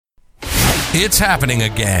It's happening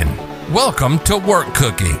again. Welcome to Work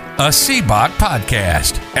Cookie, a CBOC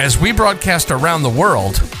podcast. As we broadcast around the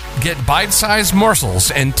world, get bite-sized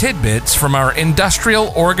morsels and tidbits from our industrial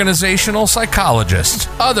organizational psychologists,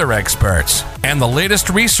 other experts, and the latest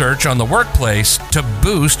research on the workplace to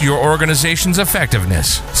boost your organization's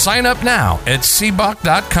effectiveness. Sign up now at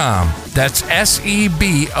cboc.com. That's SEBOC.com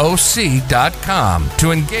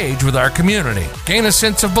to engage with our community, gain a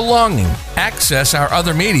sense of belonging, access our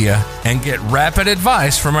other media, and get rapid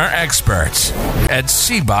advice from our experts at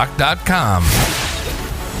cboc.com.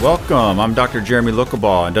 Welcome. I'm Dr. Jeremy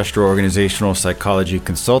Lucabaugh, Industrial Organizational Psychology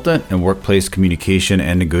Consultant and Workplace Communication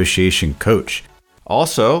and Negotiation Coach.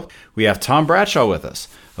 Also, we have Tom Bradshaw with us,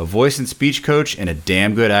 a voice and speech coach and a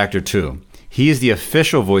damn good actor too. He is the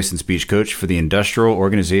official voice and speech coach for the Industrial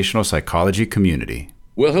Organizational Psychology community.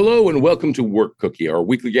 Well, hello and welcome to Work Cookie, our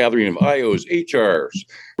weekly gathering of IOs, HRs,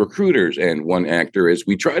 recruiters, and one actor as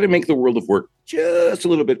we try to make the world of work just a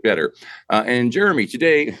little bit better. And Jeremy,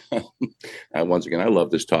 today, once again, I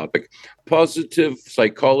love this topic, positive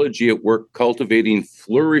psychology at work, cultivating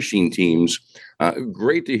flourishing teams.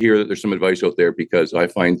 Great to hear that there's some advice out there because I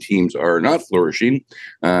find teams are not flourishing.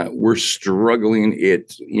 We're struggling.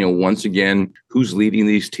 Once again, who's leading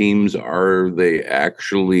these teams? Are they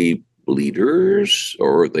actually leaders,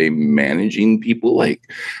 or are they managing people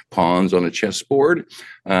like pawns on a chessboard?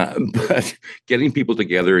 But getting people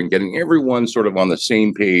together and getting everyone sort of on the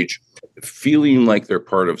same page, feeling like they're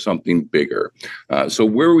part of something bigger. So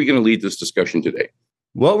where are we going to lead this discussion today?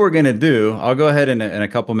 What we're going to do, I'll go ahead in a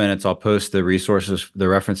couple minutes. I'll post the resources, the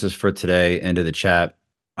references for today into the chat.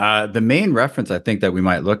 The main reference I think that we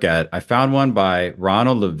might look at, I found one by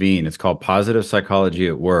Ronald Levine. It's called Positive Psychology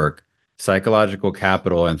at Work, Psychological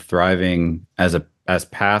Capital and Thriving as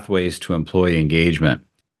Pathways to Employee Engagement.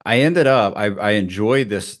 I enjoyed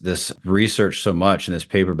this research so much and this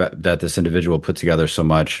paper that this individual put together so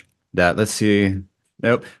much that, let's see,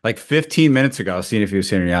 like 15 minutes ago, I was seeing if he was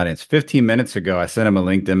here in the audience. 15 minutes ago, I sent him a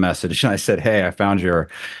LinkedIn message and I said, hey, I found your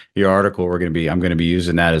article. I'm going to be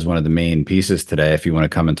using that as one of the main pieces today if you want to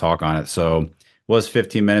come and talk on it. So it was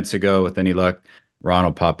 15 minutes ago. With any luck, Ron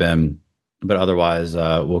will pop in. But otherwise,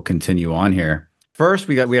 we'll continue on here. First,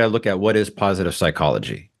 we got to look at what is positive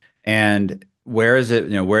psychology and where is it,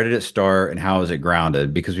 where did it start and how is it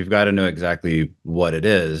grounded? Because we've got to know exactly what it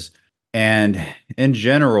is. And in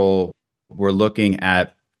general, we're looking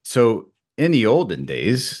at, so in the olden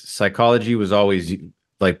days, psychology was always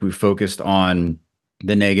like we focused on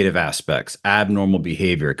the negative aspects, abnormal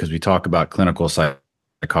behavior, because we talk about clinical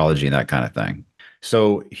psychology and that kind of thing.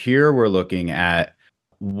 So here we're looking at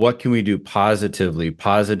what can we do positively,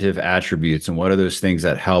 positive attributes, and what are those things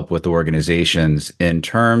that help with organizations in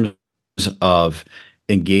terms of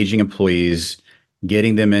engaging employees,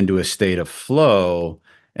 getting them into a state of flow,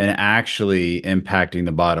 and actually impacting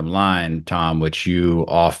the bottom line, Tom, which you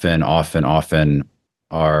often are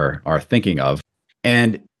thinking of.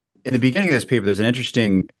 And in the beginning of this paper, there's an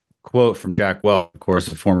interesting quote from Jack Welch, of course,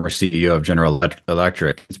 the former CEO of General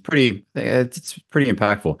Electric. It's pretty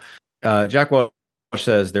impactful. Jack Welch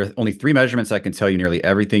says there are only 3 measurements that can tell you nearly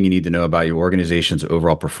everything you need to know about your organization's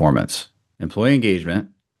overall performance: employee engagement,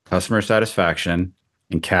 customer satisfaction,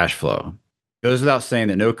 and cash flow. It goes without saying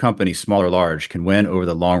that no company, small or large, can win over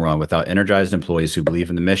the long run without energized employees who believe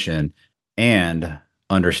in the mission and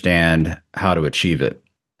understand how to achieve it.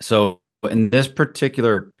 So in this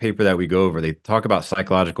particular paper that we go over, they talk about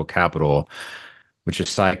psychological capital, which is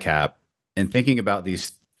PsyCap, and thinking about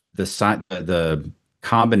the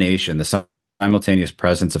combination, the simultaneous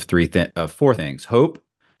presence of 4 things: hope,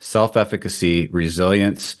 self-efficacy,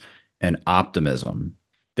 resilience, and optimism.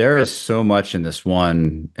 There is so much in this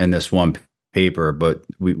one paper, but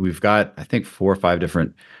we've got, I think, 4 or 5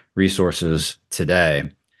 different resources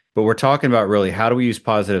today. But we're talking about really how do we use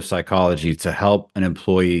positive psychology to help an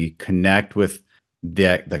employee connect with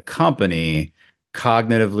the company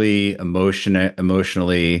cognitively,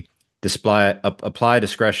 emotionally, apply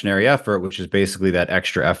discretionary effort, which is basically that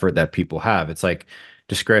extra effort that people have. It's like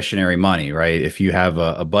discretionary money, right? If you have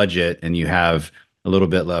a budget and you have a little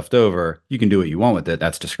bit left over, you can do what you want with it.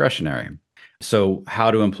 That's discretionary. So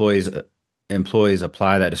how do employees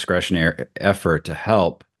apply that discretionary effort to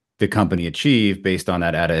help the company achieve based on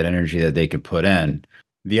that added energy that they can put in?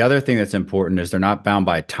 The other thing that's important is they're not bound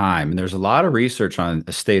by time. And there's a lot of research on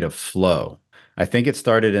a state of flow. I think it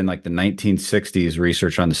started in like the 1960s,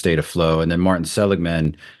 research on the state of flow. And then Martin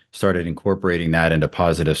Seligman started incorporating that into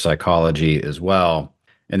positive psychology as well.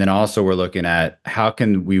 And then also we're looking at how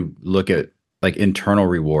can we look at like internal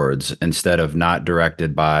rewards instead of not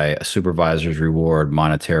directed by a supervisor's reward,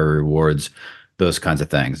 monetary rewards, those kinds of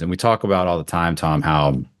things. And we talk about all the time, Tom,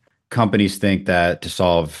 how companies think that to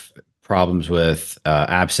solve problems with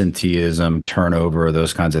absenteeism, turnover,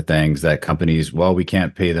 those kinds of things, that companies, well, we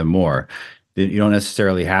can't pay them more. You don't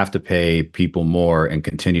necessarily have to pay people more and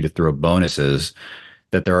continue to throw bonuses,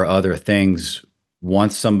 that there are other things.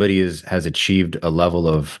 Once somebody has achieved a level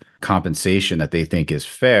of compensation that they think is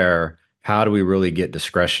fair, how do we really get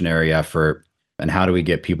discretionary effort, and how do we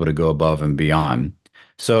get people to go above and beyond?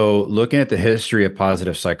 So looking at the history of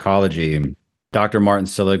positive psychology, Dr. Martin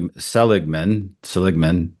Seligman,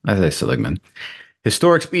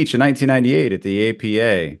 historic speech in 1998 at the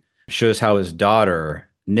APA shows how his daughter,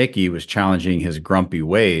 Nikki, was challenging his grumpy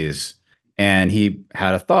ways. And he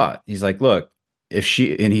had a thought. He's like, look,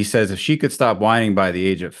 he says, if she could stop whining by the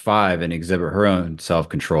age of 5 and exhibit her own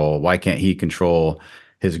self-control, why can't he control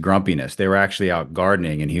his grumpiness? They were actually out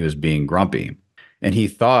gardening and he was being grumpy. And he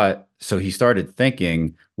started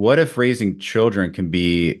thinking, what if raising children can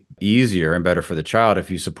be easier and better for the child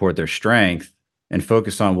if you support their strength and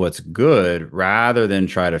focus on what's good rather than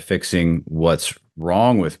try to fixing what's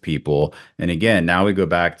wrong with people? And again, now we go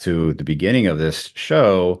back to the beginning of this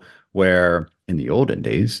show where in the olden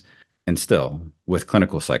days, and still with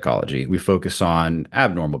clinical psychology, we focus on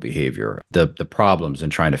abnormal behavior, the problems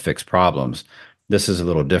and trying to fix problems. This is a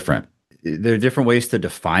little different. There are different ways to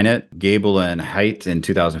define it. Gable and Haidt in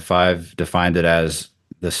 2005 defined it as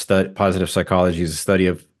positive psychology is a study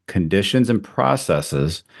of conditions and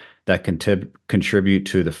processes that contribute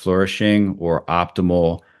to the flourishing or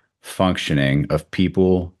optimal functioning of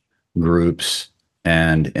people, groups,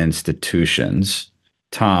 and institutions.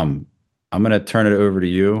 Tom, I'm going to turn it over to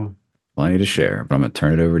you. Plenty to share, but I'm going to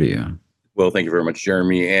turn it over to you. Well, thank you very much,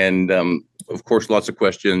 Jeremy. And of course, lots of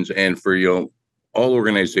questions. And for all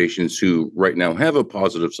organizations who right now have a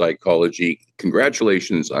positive psychology,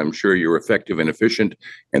 congratulations. I'm sure you're effective and efficient,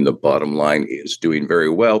 and the bottom line is doing very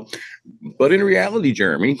well. But in reality,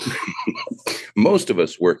 Jeremy, most of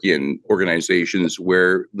us work in organizations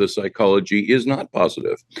where the psychology is not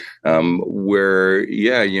positive, where,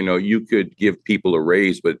 you could give people a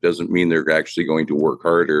raise, but it doesn't mean they're actually going to work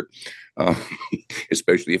harder,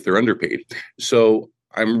 especially if they're underpaid. So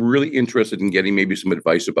I'm really interested in getting maybe some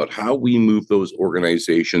advice about how we move those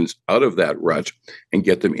organizations out of that rut and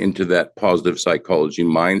get them into that positive psychology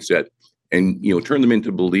mindset and, turn them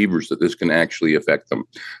into believers that this can actually affect them.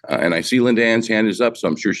 And I see Linda Ann's hand is up, so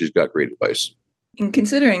I'm sure she's got great advice. In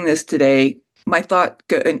considering this today, my thought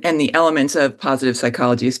and the elements of positive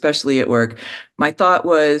psychology, especially at work, my thought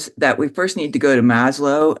was that we first need to go to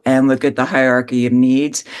Maslow and look at the hierarchy of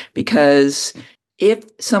needs, because if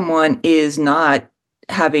someone is not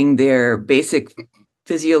having their basic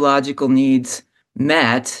physiological needs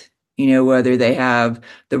met, whether they have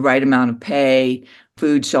the right amount of pay,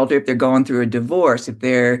 food, shelter, if they're going through a divorce, if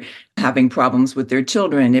they're having problems with their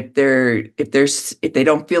children, if they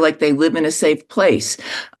don't feel like they live in a safe place,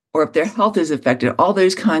 or if their health is affected, all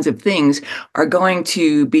those kinds of things are going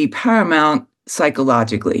to be paramount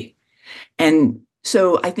psychologically. And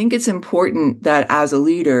so I think it's important that as a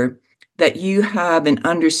leader, that you have an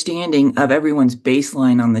understanding of everyone's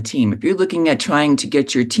baseline on the team. If you're looking at trying to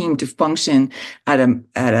get your team to function at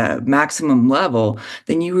a maximum level,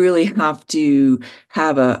 then you really have to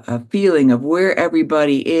have a feeling of where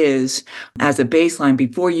everybody is as a baseline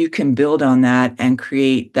before you can build on that and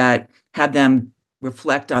create that, have them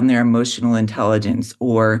reflect on their emotional intelligence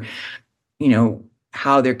or,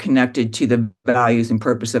 how they're connected to the values and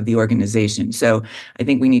purpose of the organization. So I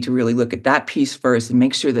think we need to really look at that piece first and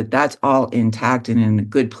make sure that that's all intact and in a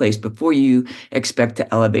good place before you expect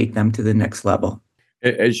to elevate them to the next level.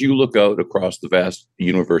 As you look out across the vast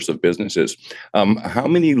universe of businesses, how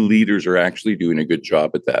many leaders are actually doing a good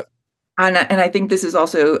job at that? And I think this is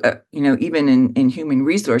also, even in human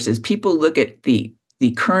resources, people look at the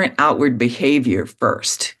current outward behavior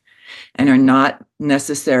first and are not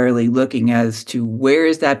necessarily looking as to where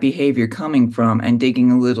is that behavior coming from and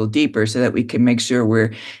digging a little deeper so that we can make sure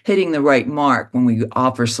we're hitting the right mark when we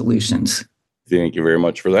offer solutions. Thank you very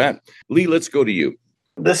much for that. Lee, let's go to you.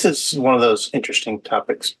 This is one of those interesting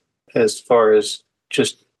topics as far as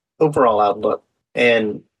just overall outlook.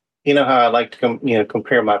 And you know how I like to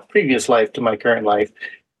compare my previous life to my current life.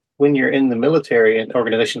 When you're in the military and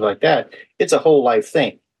organizations like that, it's a whole life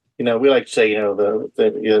thing. We like to say,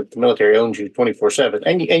 the military owns you 24/7,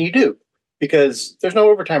 and you do, because there's no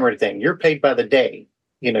overtime or anything. You're paid by the day.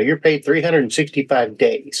 You're paid 365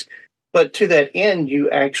 days. But to that end,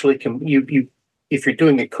 you actually can, if you're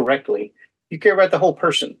doing it correctly, you care about the whole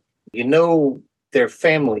person. You know their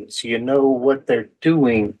families. You know what they're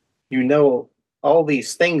doing. You know all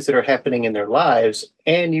these things that are happening in their lives,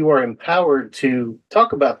 and you are empowered to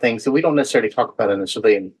talk about things that we don't necessarily talk about in the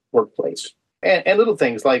civilian workplace. And little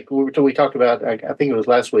things like we talked about, I think it was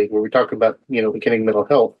last week, where we talked about, getting mental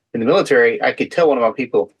health. In the military, I could tell one of my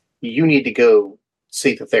people, you need to go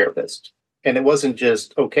see the therapist. And it wasn't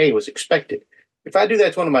just okay, it was expected. If I do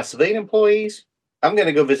that to one of my civilian employees, I'm going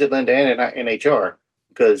to go visit Linda in HR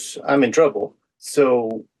because I'm in trouble.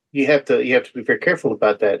 So you have to be very careful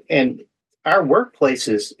about that. And our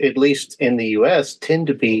workplaces, at least in the U.S., tend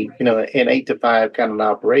to be, an 8 to 5 kind of an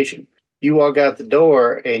operation. You walk out the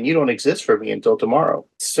door and you don't exist for me until tomorrow.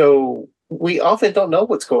 So we often don't know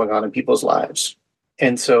what's going on in people's lives.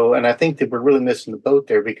 And I think that we're really missing the boat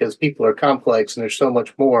there because people are complex and there's so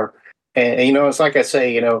much more. And it's like I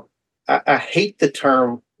say, I hate the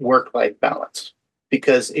term work-life balance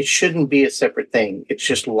because it shouldn't be a separate thing. It's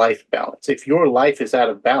just life balance. If your life is out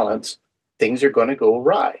of balance, things are going to go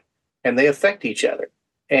awry and they affect each other.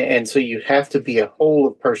 And so you have to be a whole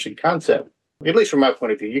of person concept. At least from my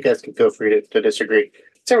point of view, you guys can feel free to disagree.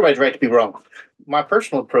 It's everybody's right to be wrong. My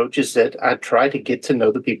personal approach is that I try to get to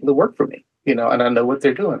know the people that work for me, and I know what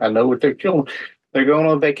they're doing. I know what they're doing. They're going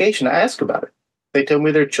on vacation. I ask about it. They tell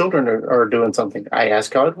me their children are doing something. I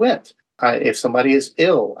ask how it went. If somebody is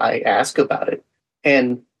ill, I ask about it.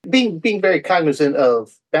 And being very cognizant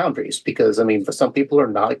of boundaries, because, for some people are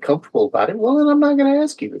not comfortable about it. Well, then I'm not going to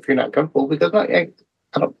ask you if you're not comfortable because I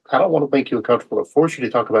don't want to make you uncomfortable or force you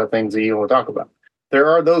to talk about things that you don't want to talk about. There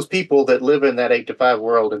are those people that live in that 8 to 5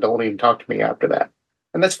 world and don't even talk to me after that.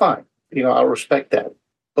 And that's fine. I'll respect that.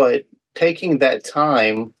 But taking that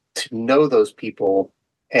time to know those people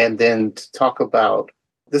and then to talk about,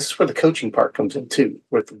 this is where the coaching part comes in too,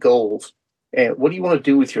 with the goals. And what do you want to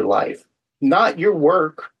do with your life? Not your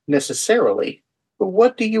work necessarily, but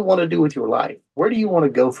what do you want to do with your life? Where do you want to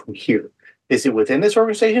go from here? Is it within this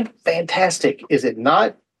organization? Fantastic. Is it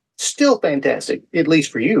not? Still fantastic, at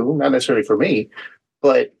least for you, not necessarily for me.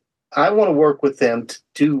 But I want to work with them to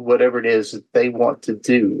do whatever it is that they want to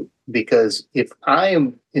do, because if I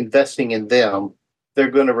am investing in them, they're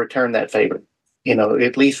going to return that favor,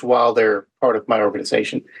 at least while they're part of my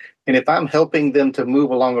organization. And if I'm helping them to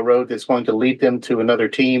move along a road that's going to lead them to another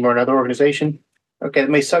team or another organization, okay, it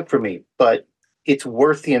may suck for me, but it's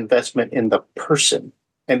worth the investment in the person.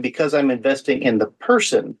 And because I'm investing in the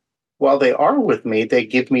person, while they are with me, they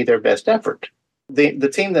give me their best effort. The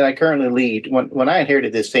team that I currently lead, when I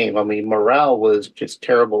inherited this team, morale was just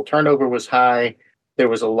terrible. Turnover was high. There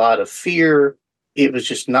was a lot of fear. It was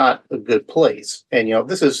just not a good place. And,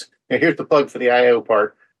 here's the plug for the IO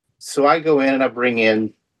part. So I go in and I bring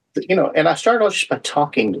in, and I start off just by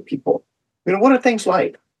talking to people. What are things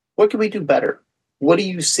like? What can we do better? What do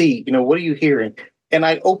you see? What are you hearing? And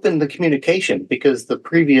I opened the communication because the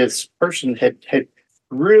previous person had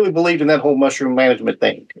really believed in that whole mushroom management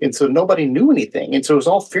thing. And so nobody knew anything. And so it was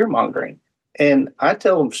all fear mongering. And I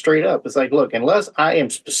tell them straight up, it's like, look, unless I am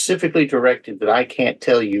specifically directed that I can't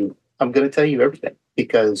tell you, I'm going to tell you everything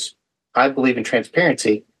because I believe in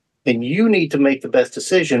transparency and you need to make the best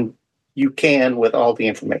decision you can with all the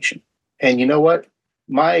information. And you know what?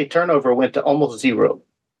 My turnover went to almost zero.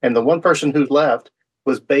 And the one person who left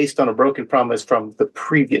was based on a broken promise from the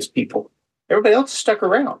previous people. Everybody else stuck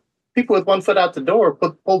around. People with one foot out the door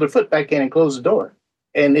pulled their foot back in and closed the door.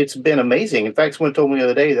 And it's been amazing. In fact, someone told me the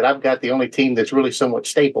other day that I've got the only team that's really somewhat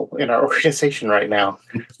stable in our organization right now,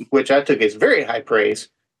 which I took as very high praise.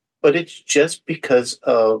 But it's just because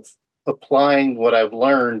of applying what I've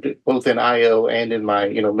learned both in IO and in my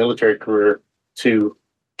military career to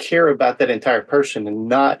care about that entire person and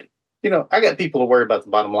not, I got people to worry about the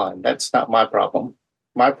bottom line. That's not my problem.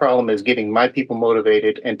 My problem is getting my people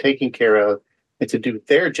motivated and taken care of and to do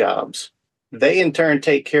their jobs. They in turn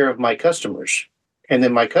take care of my customers. And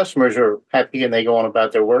then my customers are happy and they go on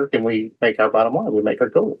about their work and we make our bottom line. We make our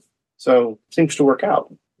goals. So it seems to work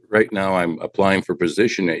out. Right now, I'm applying for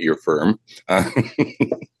position at your firm. And,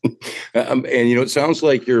 it sounds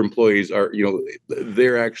like your employees are,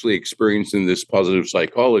 they're actually experiencing this positive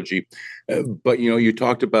psychology. But, you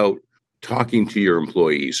talked about talking to your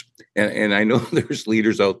employees. And I know there's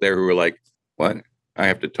leaders out there who are like, what? I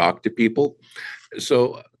have to talk to people.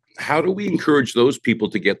 So how do we encourage those people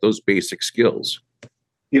to get those basic skills?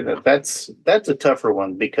 That's a tougher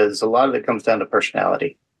one because a lot of it comes down to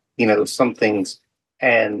personality, some things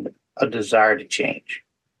and a desire to change.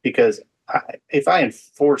 Because if I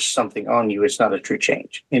enforce something on you, it's not a true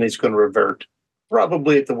change and it's going to revert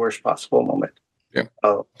probably at the worst possible moment. Yeah.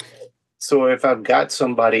 So if I've got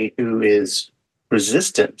somebody who is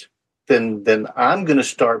resistant, then I'm going to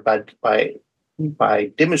start by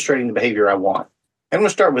demonstrating the behavior I want. And I'm going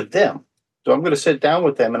to start with them. So I'm going to sit down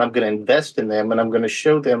with them and I'm going to invest in them and I'm going to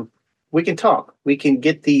show them we can talk. We can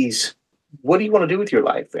get these. What do you want to do with your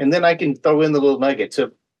life? And then I can throw in the little nuggets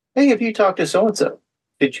of, Hey, have you talked to so-and-so?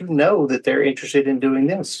 Did you know that they're interested in doing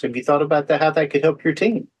this? Have you thought about that, how that could help your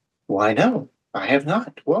team? Why no? I have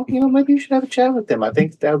not. Well, maybe you should have a chat with them. I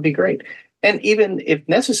think that would be great. And even if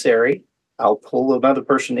necessary, I'll pull another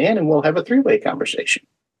person in and we'll have a three-way conversation.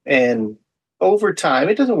 And over time,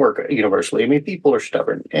 it doesn't work universally. I mean, people are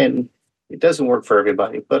stubborn and it doesn't work for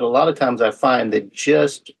everybody. But a lot of times I find that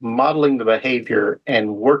just modeling the behavior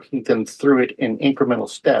and working them through it in incremental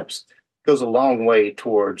steps goes a long way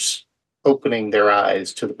towards opening their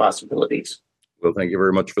eyes to the possibilities. Well, thank you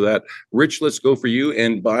very much for that. Rich, let's go for you.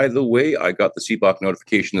 And by the way, I got the CBOC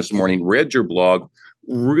notification this morning, read your blog,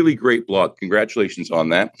 really great blog. Congratulations on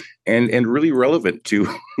that. And really relevant to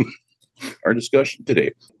our discussion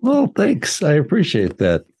today. Well, thanks. I appreciate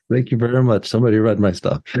that. Thank you very much. Somebody read my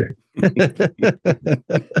stuff.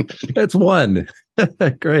 That's one.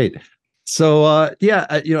 Great. So,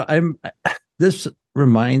 this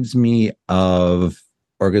reminds me of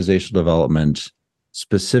organizational development,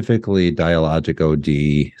 specifically dialogic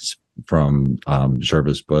OD from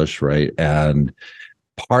Jervis Bush, right? And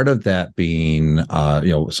part of that being,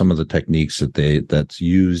 some of the techniques that's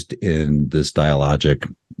used in this dialogic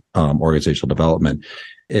organizational development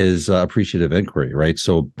is appreciative inquiry, right?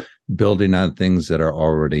 So building on things that are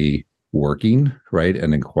already working, right,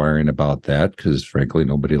 and inquiring about that, because frankly,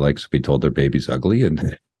 nobody likes to be told their baby's ugly,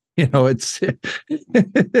 and it's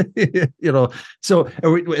so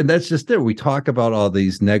and that's just it. We talk about all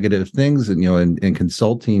these negative things, and in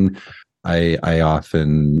consulting, I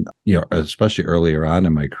often, especially earlier on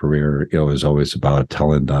in my career, it was always about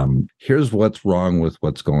telling them, here's what's wrong with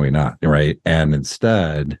what's going on, right? And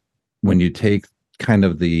instead, when you take kind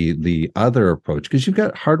of the other approach, because you've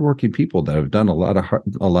got hardworking people that have done a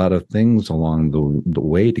lot of things along the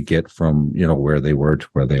way to get from where they were to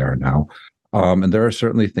where they are now. And there are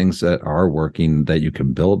certainly things that are working that you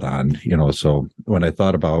can build on, so when I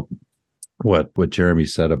thought about what Jeremy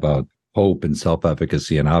said about hope and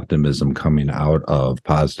self-efficacy and optimism coming out of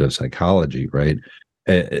positive psychology, right?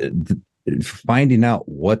 Finding out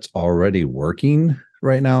what's already working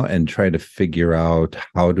right now and trying to figure out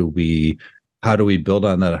how do we build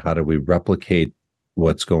on that? How do we replicate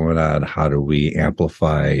what's going on? How do we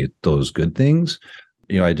amplify those good things?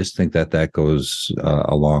 I just think that goes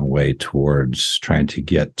a long way towards trying to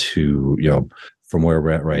get to, from where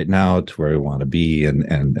we're at right now to where we want to be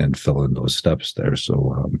and fill in those steps there.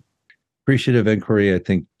 So appreciative inquiry, I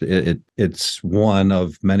think it's one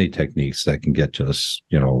of many techniques that can get us,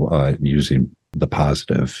 using the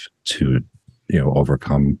positive to,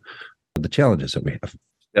 overcome the challenges that we have.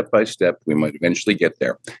 Step by step, we might eventually get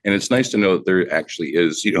there. And it's nice to know that there actually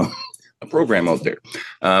is, a program out there.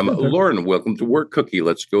 Lauren, welcome to Work Cookie.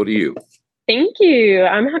 Let's go to you. Thank you.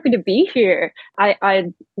 I'm happy to be here.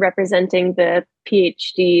 I'm representing the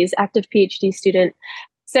PhDs, active PhD student.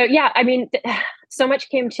 So yeah, I mean, so much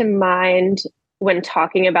came to mind when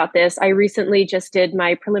talking about this. I recently just did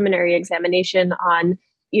my preliminary examination on,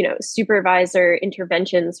 supervisor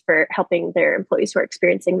interventions for helping their employees who are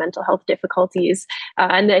experiencing mental health difficulties.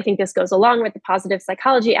 And I think this goes along with the positive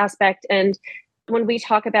psychology aspect. And when we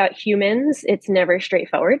talk about humans, it's never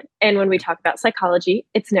straightforward. And when we talk about psychology,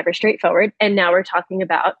 it's never straightforward. And now we're talking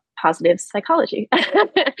about positive psychology.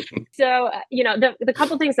 So, the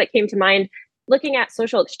couple things that came to mind, looking at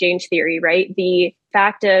social exchange theory, right? The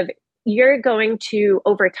fact of you're going to,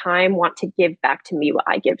 over time, want to give back to me what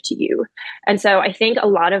I give to you. And so I think a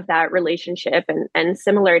lot of that relationship, and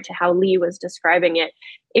similar to how Lee was describing it,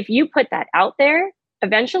 if you put that out there,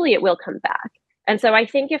 eventually it will come back. And so I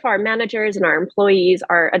think if our managers and our employees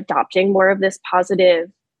are adopting more of this positive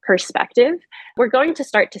perspective, we're going to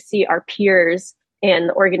start to see our peers and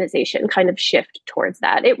the organization kind of shift towards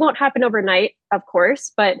that. It won't happen overnight, of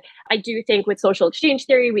course, but I do think with social exchange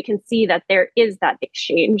theory, we can see that there is that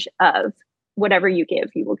exchange of whatever you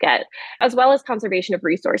give, you will get, as well as conservation of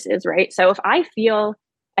resources, right? So if I feel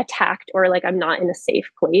attacked or like I'm not in a safe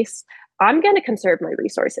place, I'm going to conserve my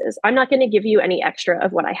resources. I'm not going to give you any extra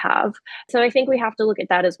of what I have. So I think we have to look at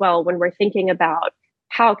that as well when we're thinking about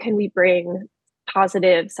how can we bring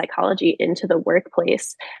positive psychology into the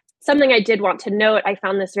workplace. Something I did want to note, I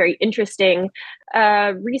found this very interesting.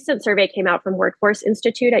 A recent survey came out from Workforce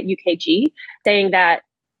Institute at UKG saying that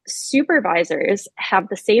supervisors have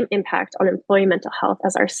the same impact on employee mental health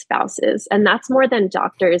as our spouses, and that's more than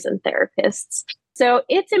doctors and therapists. So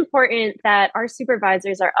it's important that our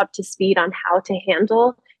supervisors are up to speed on how to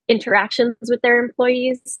handle interactions with their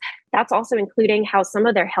employees. That's also including how some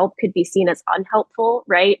of their help could be seen as unhelpful,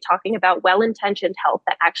 right? Talking about well-intentioned help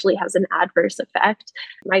that actually has an adverse effect.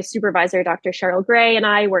 My supervisor, Dr. Cheryl Gray, and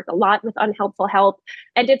I work a lot with unhelpful help,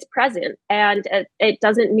 and it's present. And it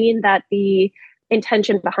doesn't mean that the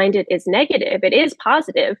intention behind it is negative. It is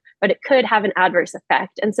positive, but it could have an adverse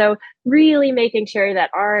effect. And so really making sure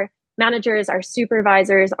that our managers, our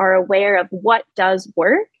supervisors are aware of what does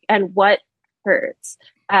work and what hurts.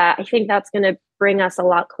 I think that's going to bring us a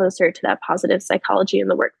lot closer to that positive psychology in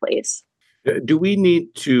the workplace. Do we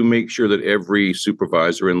need to make sure that every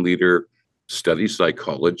supervisor and leader studies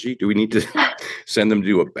psychology? Do we need to send them to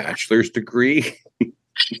do a bachelor's degree?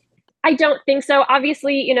 I don't think so.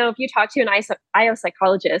 Obviously, if you talk to an IO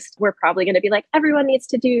psychologist, we're probably going to be like, everyone needs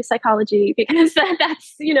to do psychology because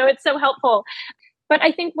that's, it's so helpful. But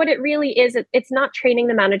I think what it really is, it's not training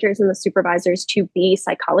the managers and the supervisors to be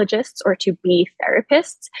psychologists or to be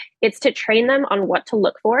therapists. It's to train them on what to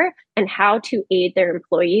look for and how to aid their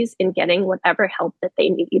employees in getting whatever help that they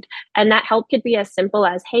need. And that help could be as simple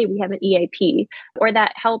as, hey, we have an EAP, or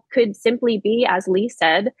that help could simply be, as Lee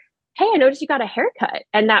said, hey, I noticed you got a haircut.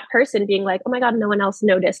 And that person being like, oh my God, no one else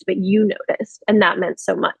noticed, but you noticed. And that meant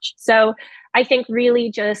so much. So I think really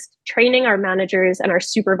just training our managers and our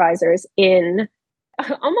supervisors in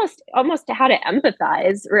almost to how to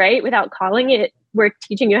empathize, right? Without calling it, we're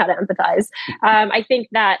teaching you how to empathize. I think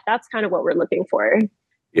that's kind of what we're looking for.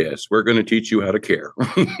 Yes, we're going to teach you how to care.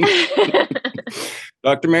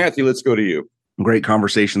 Dr. Matthew, let's go to you. Great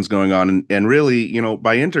conversations going on. And really,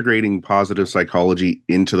 by integrating positive psychology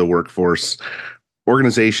into the workforce,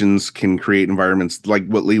 organizations can create environments like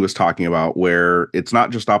what Lee was talking about, where it's not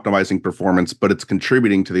just optimizing performance, but it's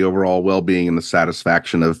contributing to the overall well-being and the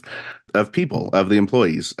satisfaction of people, of the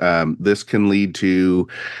employees. This can lead to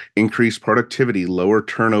increased productivity, lower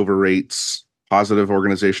turnover rates, positive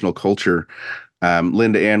organizational culture.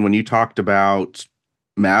 Linda Ann, when you talked about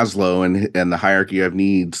Maslow and the hierarchy of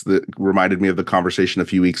needs, that reminded me of the conversation a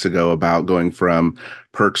few weeks ago about going from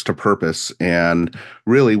perks to purpose. And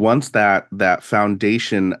really, once that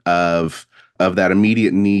foundation of that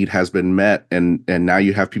immediate need has been met, and now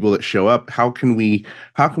you have people that show up, how can we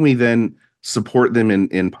then support them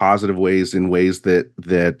in positive ways, in ways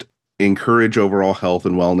that encourage overall health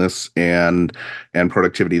and wellness and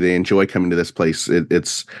productivity? They enjoy coming to this place.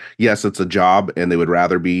 It's a job, and they would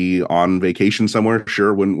rather be on vacation somewhere.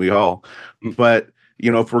 Sure, wouldn't we all? But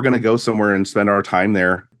if we're going to go somewhere and spend our time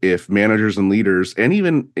there, if managers and leaders, and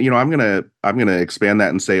even I'm gonna expand that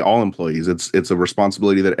and say all employees, it's a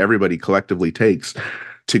responsibility that everybody collectively takes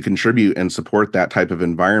to contribute and support that type of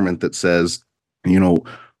environment that says,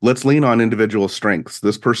 let's lean on individual strengths.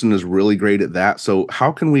 This person is really great at that. So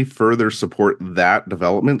how can we further support that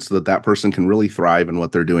development so that person can really thrive in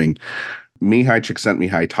what they're doing? Mihai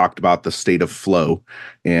Csikszentmihalyi talked about the state of flow.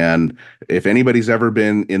 And if anybody's ever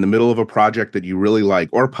been in the middle of a project that you really like,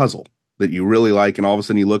 or a puzzle that you really like, and all of a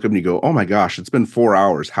sudden you look up and you go, oh my gosh, it's been 4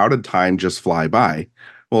 hours. How did time just fly by?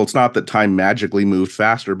 Well, it's not that time magically moved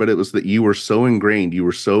faster, but it was that you were so ingrained, you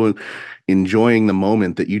were so enjoying the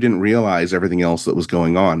moment that you didn't realize everything else that was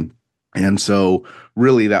going on. And so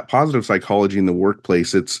really that positive psychology in the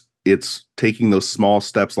workplace, it's taking those small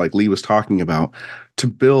steps like Lee was talking about to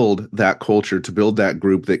build that culture, to build that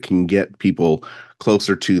group that can get people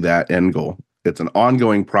closer to that end goal. It's an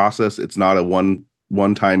ongoing process. It's not a one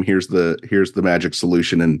time, here's the magic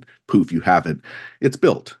solution and poof, you have it. It's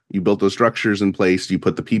built. You built those structures in place. You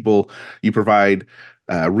put the people, you provide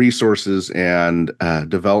resources and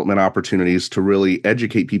development opportunities to really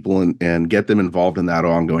educate people and get them involved in that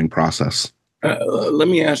ongoing process. Let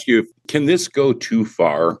me ask you, can this go too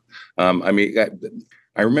far?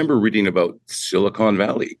 I remember reading about Silicon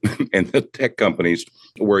Valley and the tech companies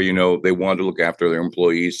where, they want to look after their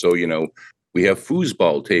employees. So, we have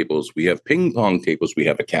foosball tables, we have ping pong tables, we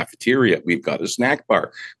have a cafeteria, we've got a snack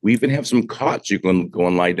bar. We even have some cots you can go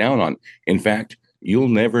and lie down on. In fact, you'll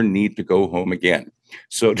never need to go home again.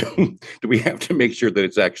 So do we have to make sure that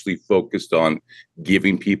it's actually focused on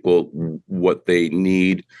giving people what they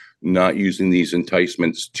need, not using these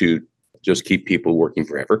enticements to just keep people working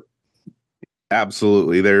forever?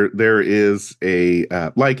 Absolutely. There is a,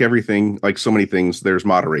 like everything, like so many things, there's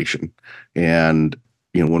moderation. And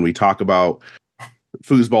when we talk about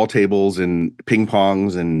foosball tables and ping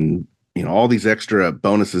pongs and, all these extra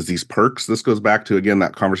bonuses, these perks, this goes back to, again,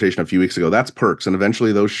 that conversation a few weeks ago. That's perks. And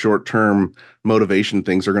eventually those short-term motivation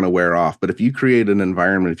things are going to wear off. But if you create an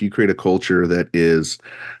environment, if you create a culture that is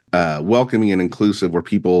welcoming and inclusive, where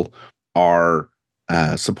people are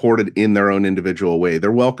supported in their own individual way,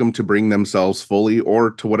 they're welcome to bring themselves fully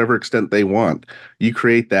or to whatever extent they want. You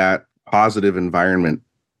create that positive environment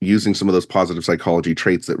using some of those positive psychology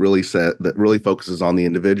traits that really focuses on the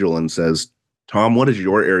individual and says, Tom, what is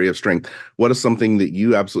your area of strength? What is something that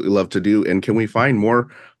you absolutely love to do? And can we find more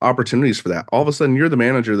opportunities for that? All of a sudden, you're the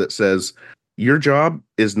manager that says, your job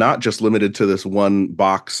is not just limited to this one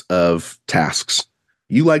box of tasks.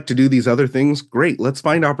 You like to do these other things? Great. Let's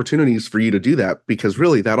find opportunities for you to do that, because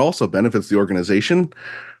really that also benefits the organization.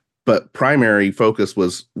 But primary focus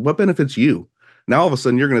was what benefits you. Now all of a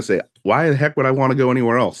sudden you're going to say, why the heck would I want to go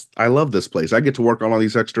anywhere else? I love this place. I get to work on all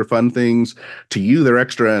these extra fun things. To you, they're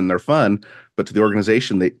extra and they're fun. But to the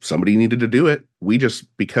organization, somebody needed to do it.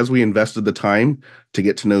 Because we invested the time to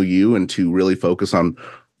get to know you and to really focus on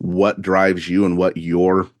what drives you and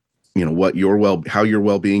how your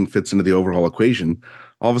well-being fits into the overall equation,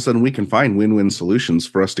 all of a sudden we can find win-win solutions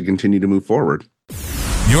for us to continue to move forward.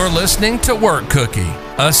 You're listening to Work Cookie,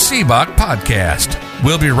 a CBOC podcast.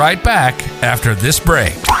 We'll be right back after this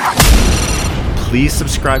break. Please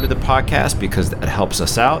subscribe to the podcast because that helps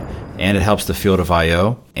us out and it helps the field of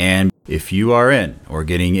IO. And if you are in or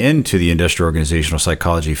getting into the industrial organizational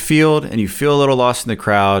psychology field and you feel a little lost in the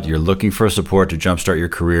crowd, you're looking for support to jumpstart your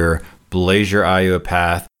career, blaze your IO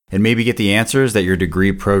path, and maybe get the answers that your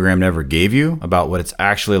degree program never gave you about what it's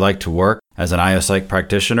actually like to work as an IO psych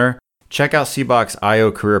practitioner, check out CBOC's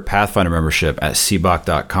IO Career Pathfinder membership at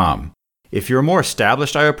cboc.com. If you're a more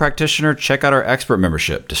established IO practitioner, check out our expert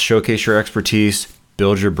membership to showcase your expertise,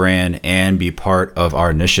 build your brand, and be part of our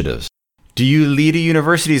initiatives. Do you lead a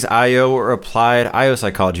university's IO or applied IO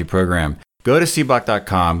psychology program? Go to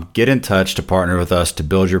cboc.com, get in touch to partner with us to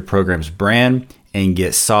build your program's brand and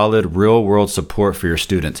get solid real-world support for your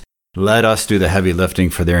students. Let us do the heavy lifting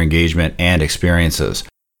for their engagement and experiences.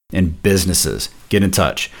 And businesses, get in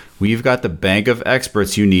touch. We've got the bank of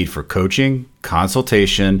experts you need for coaching,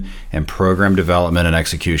 consultation, and program development and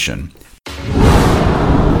execution.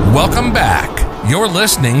 Welcome back. You're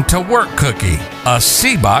listening to Work Cookie, a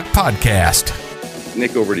CBOC podcast.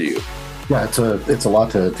 Nick, over to you. Yeah, it's a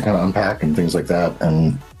lot to kind of unpack and things like that.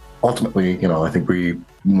 And ultimately, I think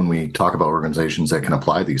when we talk about organizations that can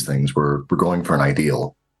apply these things, we're going for an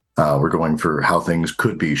ideal. We're going for how things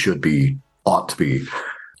could be, should be, ought to be.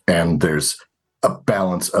 And there's a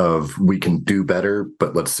balance of we can do better,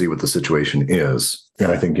 but let's see what the situation is.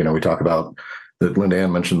 And I think, we talk about that. Linda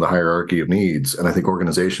Ann mentioned the hierarchy of needs. And I think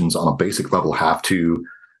organizations on a basic level have to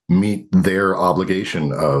meet their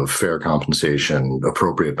obligation of fair compensation,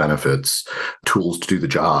 appropriate benefits, tools to do the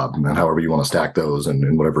job, and however you want to stack those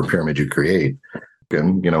in whatever pyramid you create.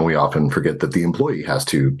 And, we often forget that the employee has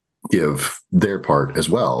to give their part as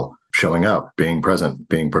well, showing up, being present,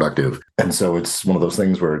 being productive. And so it's one of those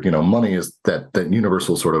things where, money is that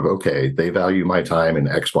universal sort of, okay, they value my time in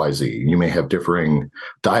X, Y, Z. You may have differing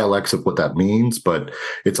dialects of what that means, but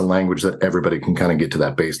it's a language that everybody can kind of get to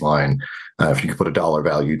that baseline. If you can put a dollar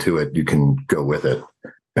value to it, you can go with it.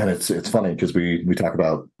 And it's funny because we talk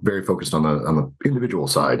about very focused on the individual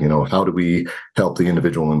side, how do we help the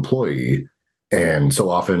individual employee? And so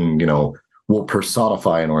often, we'll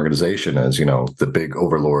personify an organization as, the big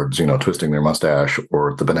overlords, twisting their mustache,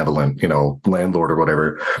 or the benevolent, landlord or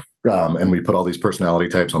whatever. And we put all these personality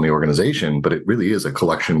types on the organization, but it really is a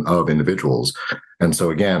collection of individuals. And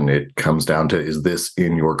so again, it comes down to, is this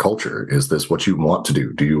in your culture? Is this what you want to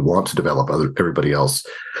do? Do you want to develop everybody else?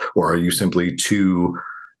 Or are you simply too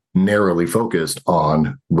narrowly focused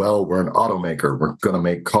on, well, we're an automaker, we're going to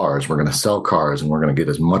make cars, we're going to sell cars, and we're going to get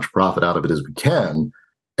as much profit out of it as we can.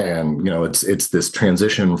 And, it's this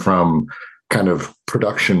transition from kind of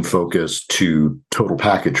production focus to total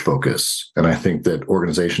package focus. And I think that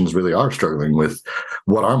organizations really are struggling with,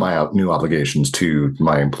 what are my new obligations to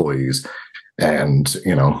my employees? And,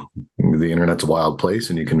 the internet's a wild place,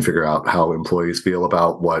 and you can figure out how employees feel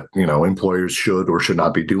about what, employers should or should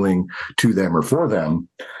not be doing to them or for them.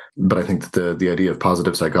 But I think that the idea of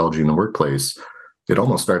positive psychology in the workplace, it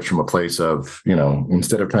almost starts from a place of,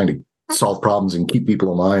 instead of trying to solve problems and keep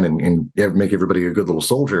people in line and make everybody a good little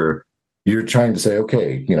soldier, you're trying to say,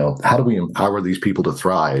 okay, how do we empower these people to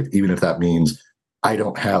thrive, even if that means I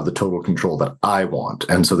don't have the total control that I want?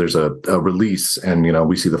 And so there's a release, and,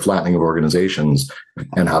 we see the flattening of organizations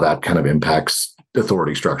and how that kind of impacts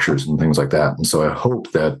authority structures and things like that. And so I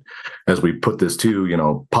hope that as we put this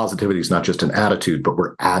to, positivity is not just an attitude, but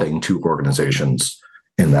we're adding to organizations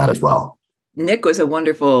in that as well. Nick was a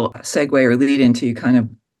wonderful segue or lead into kind of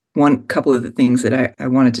one couple of the things that I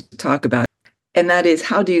wanted to talk about. And that is,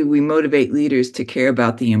 how do we motivate leaders to care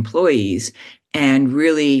about the employees? And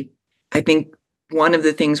really, I think one of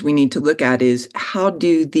the things we need to look at is, how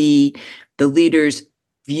do the leaders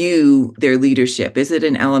view their leadership? Is it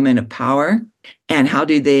an element of power? And how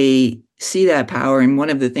do they see that power? And one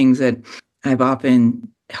of the things that I've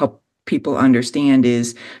often helped people understand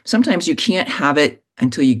is, sometimes you can't have it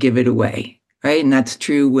until you give it away. Right. And that's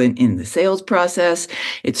true in the sales process.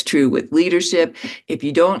 It's true with leadership. If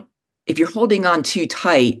you're holding on too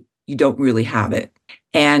tight, you don't really have it.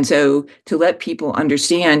 And so to let people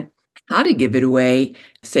understand how to give it away,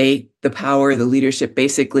 say the power, the leadership,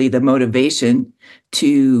 basically the motivation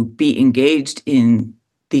to be engaged in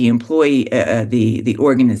the employee, the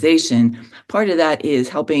organization, part of that is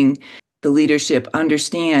helping the leadership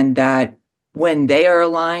understand that when they are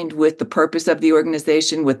aligned with the purpose of the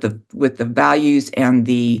organization, with the values and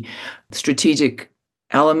the strategic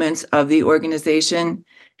elements of the organization,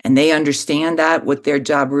 and they understand that what their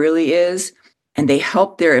job really is, and they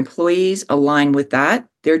help their employees align with that.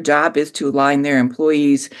 Their job is to align their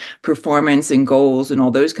employees' performance and goals and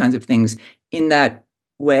all those kinds of things in that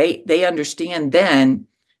way. They understand then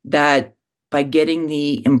that by getting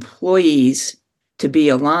the employees to be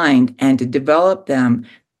aligned and to develop them,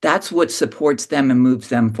 that's what supports them and moves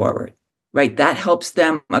them forward, right? That helps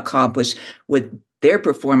them accomplish what their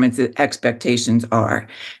performance expectations are.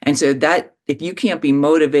 And so that if you can't be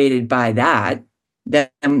motivated by that, then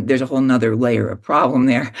there's a whole nother layer of problem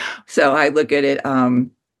there. So I look at it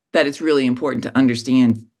that it's really important to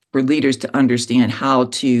understand, for leaders to understand how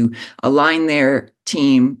to align their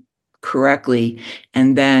team correctly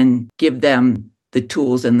and then give them the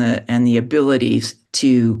tools and the abilities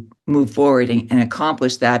to move forward and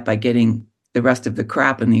accomplish that by getting the rest of the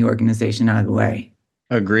crap in the organization out of the way.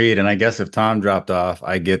 Agreed. And I guess if Tom dropped off,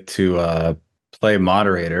 I get to play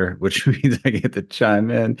moderator, which means I get to chime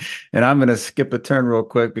in. And I'm going to skip a turn real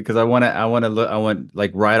quick because I want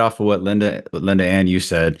like right off of what Linda Ann, you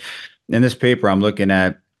said. In this paper, I'm looking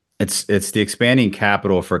at it's the expanding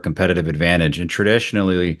capital for competitive advantage. And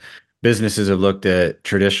traditionally, businesses have looked at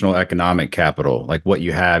traditional economic capital, like what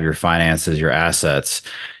you have, your finances, your assets.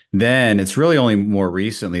 Then it's really only more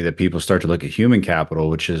recently that people start to look at human capital,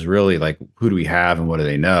 which is really like, who do we have and what do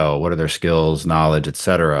they know? What are their skills, knowledge, et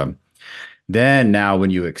cetera? Then now when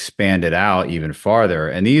you expand it out even farther,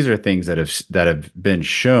 and these are things that have been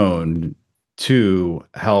shown to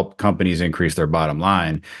help companies increase their bottom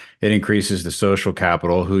line. It increases the social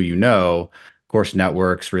capital, who you know, of course,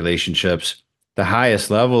 networks, relationships. The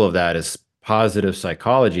highest level of that is positive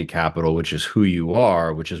psychology capital, which is who you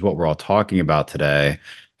are, which is what we're all talking about today.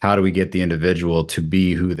 How do we get the individual to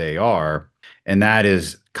be who they are? And that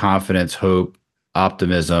is confidence, hope,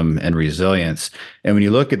 optimism, and resilience. And when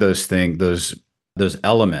you look at those things, those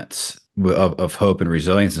elements of hope and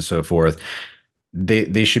resilience and so forth,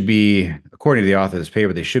 they should be, according to the author of this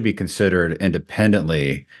paper, they should be considered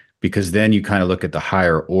independently, because then you kind of look at the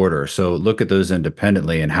higher order. So look at those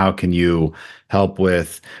independently, and how can you help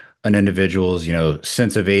with an individual's,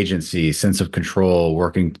 sense of agency, sense of control,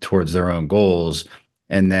 working towards their own goals,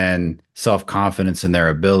 and then self-confidence in their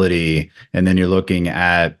ability. And then you're looking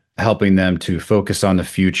at helping them to focus on the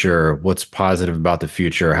future. What's positive about the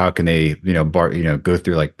future? How can they, go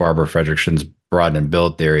through like Barbara Fredrickson's broaden and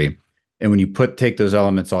build theory. And when you take those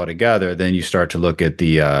elements all together, then you start to look at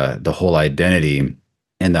the whole identity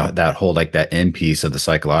and that whole, like that end piece of the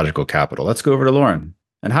psychological capital. Let's go over to Lauren.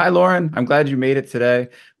 And hi, Lauren. I'm glad you made it today.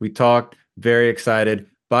 We talked, very excited.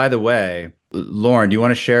 By the way, Lauren, do you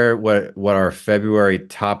want to share what our February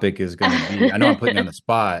topic is going to be? I know I'm putting you on the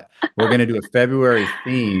spot. We're going to do a February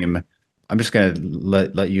theme. I'm just going to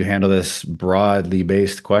let you handle this broadly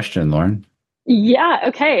based question, Lauren. Yeah.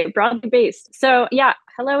 Okay. Broadly based. So yeah.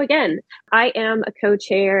 Hello again. I am a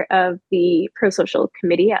co-chair of the Pro-Social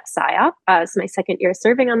Committee at SIOP. It's my second year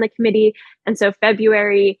serving on the committee. And so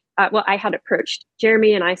February, I had approached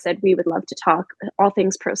Jeremy and I said, we would love to talk all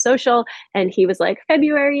things pro-social. And he was like,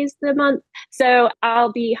 February is the month. So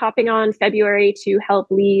I'll be hopping on February to help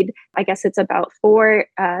lead, I guess it's about 4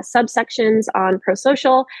 subsections on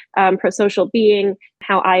pro-social. Pro-social being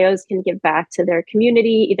how IOs can give back to their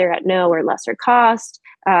community, either at no or lesser cost,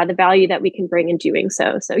 the value that we can bring in doing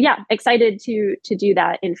so. So yeah, excited to do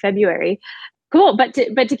that in February. Cool. But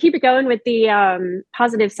to keep it going with the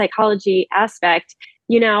positive psychology aspect,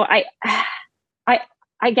 I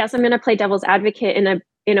guess I'm going to play devil's advocate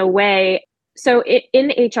in a way. So in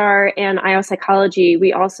HR and IO psychology,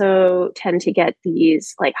 we also tend to get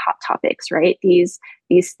these like hot topics, right? These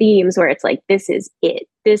themes where it's like, this is it.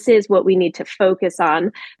 This is what we need to focus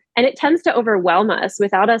on. And it tends to overwhelm us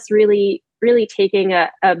without us really taking a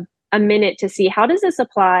minute to see, how does this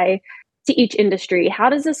apply to each industry? How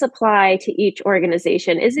does this apply to each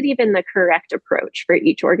organization? Is it even the correct approach for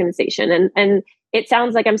each organization? And it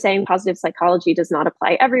sounds like I'm saying positive psychology does not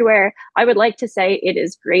apply everywhere. I would like to say it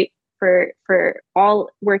is great for all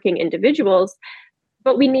working individuals,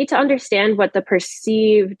 but we need to understand what the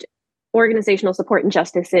perceived organizational support and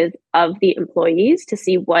justice is of the employees to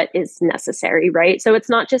see what is necessary, right? So it's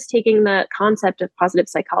not just taking the concept of positive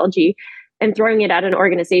psychology and throwing it at an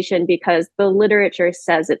organization because the literature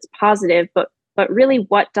says it's positive, but but really,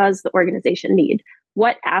 what does the organization need?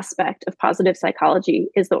 What aspect of positive psychology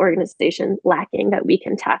is the organization lacking that we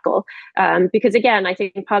can tackle? Because again, I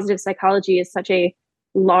think positive psychology is such a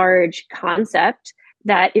large concept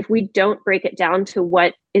that if we don't break it down to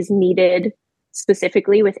what is needed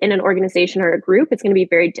specifically within an organization or a group, it's going to be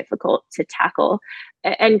very difficult to tackle.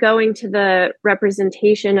 And going to the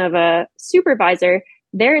representation of a supervisor,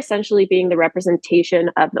 they're essentially being the representation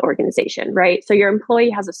of the organization, right? So your employee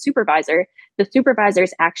has a supervisor. The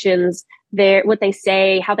supervisor's actions, what they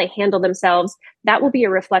say, how they handle themselves, that will be a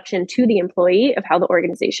reflection to the employee of how the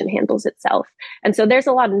organization handles itself. And so there's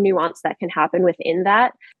a lot of nuance that can happen within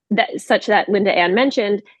that, such that Linda Ann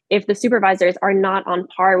mentioned, if the supervisors are not on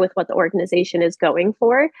par with what the organization is going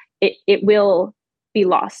for, it will be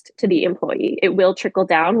lost to the employee. It will trickle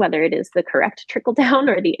down, whether it is the correct trickle down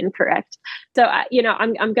or the incorrect. So,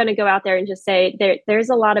 I'm going to go out there and just say there's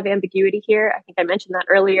a lot of ambiguity here. I think I mentioned that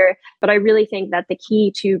earlier, but I really think that the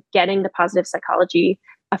key to getting the positive psychology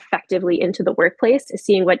effectively into the workplace is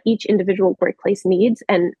seeing what each individual workplace needs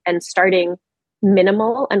and starting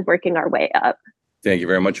minimal and working our way up. Thank you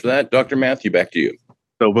very much for that. Dr. Matthew, back to you.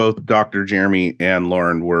 So both Dr. Jeremy and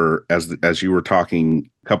Lauren were, as you were talking,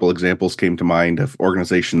 a couple examples came to mind of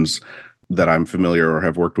organizations that I'm familiar or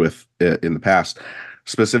have worked with in the past,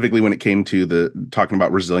 specifically when it came to talking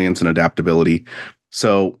about resilience and adaptability.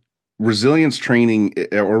 So resilience training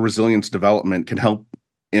or resilience development can help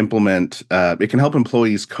it can help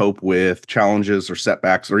employees cope with challenges or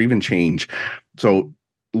setbacks or even change. So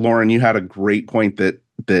Lauren, you had a great point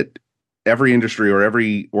that every industry or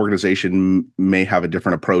every organization may have a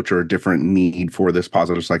different approach or a different need for this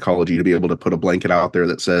positive psychology to be able to put a blanket out there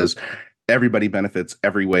that says everybody benefits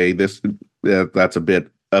every way. That's a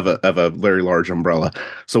bit of a very large umbrella.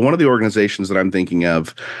 So one of the organizations that I'm thinking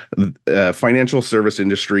of, financial service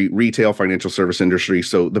industry, retail financial service industry.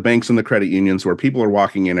 So the banks and the credit unions where people are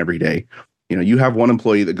walking in every day. You have one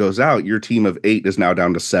employee that goes out, your team of 8 is now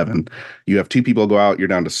down to 7. You have 2 people go out, you're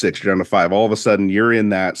down to 6, you're down to 5. All of a sudden, you're in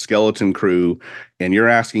that skeleton crew, and you're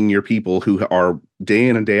asking your people who are day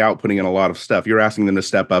in and day out putting in a lot of stuff, you're asking them to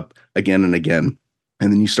step up again and again.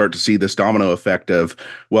 And then you start to see this domino effect of,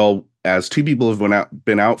 well, as 2 people have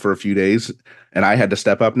been out for a few days, and I had to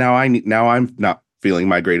step up, now I'm not feeling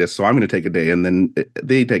my greatest, so I'm going to take a day, and then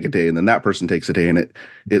they take a day, and then that person takes a day, and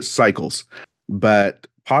it cycles. But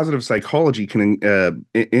positive psychology can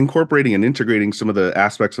incorporating and integrating some of the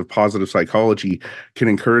aspects of positive psychology can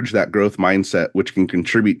encourage that growth mindset, which can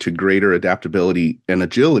contribute to greater adaptability and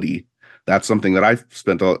agility. That's something that I've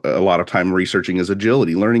spent a lot of time researching is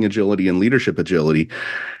agility, learning agility and leadership agility,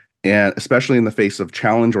 and especially in the face of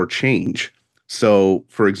challenge or change. So,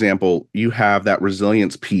 for example, you have that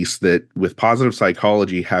resilience piece that with positive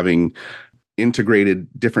psychology having integrated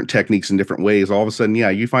different techniques in different ways, all of a sudden,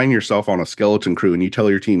 you find yourself on a skeleton crew and you tell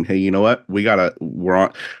your team, hey, you know what? We gotta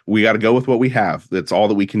go with what we have. That's all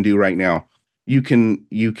that we can do right now. You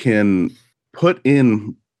can put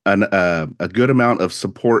in a good amount of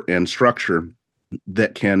support and structure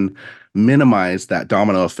that can minimize that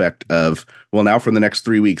domino effect of, well, now for the next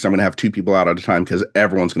 3 weeks, I'm going to have 2 people out at a time because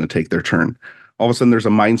everyone's going to take their turn. All of a sudden, there's a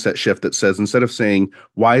mindset shift that says, instead of saying,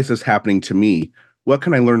 why is this happening to me? What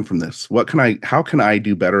can I learn from this? How can I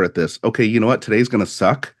do better at this? Okay, you know what? Today's going to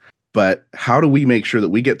suck, but how do we make sure that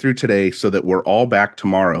we get through today so that we're all back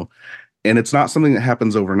tomorrow? And it's not something that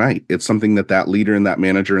happens overnight. It's something that leader and that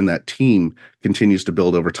manager and that team continues to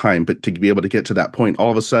build over time. But to be able to get to that point,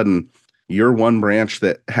 all of a sudden, you're one branch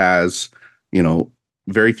that has,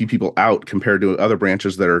 very few people out compared to other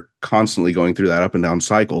branches that are constantly going through that up and down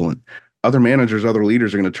cycle. And other managers, other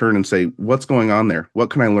leaders are going to turn and say, what's going on there?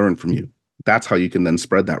 What can I learn from you? That's how you can then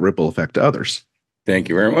spread that ripple effect to others. Thank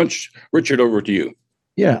you very much. Richard, over to you.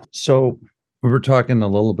 Yeah. So we were talking a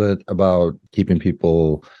little bit about keeping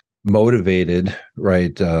people motivated,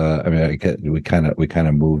 right? We kind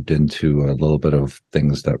of moved into a little bit of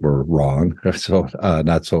things that were wrong, so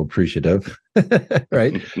not so appreciative,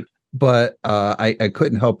 right? But I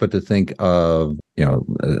couldn't help but to think of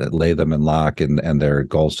lay them in lock and their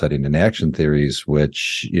goal setting and action theories,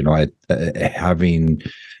 which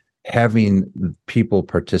having people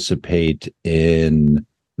participate in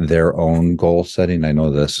their own goal setting. I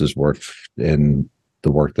know this has worked in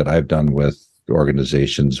the work that I've done with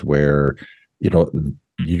organizations where you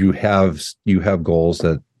have goals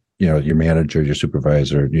that your manager, your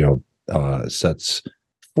supervisor sets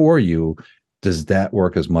for you. Does that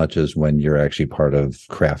work as much as when you're actually part of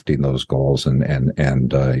crafting those goals and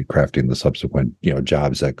crafting the subsequent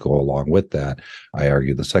jobs that go along with that? I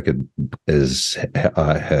argue the second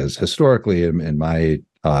has historically in my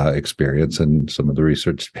experience, and some of the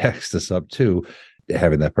research backs this up too,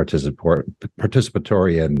 having that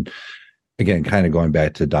participatory and, again, kind of going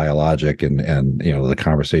back to dialogic and the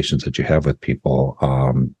conversations that you have with people,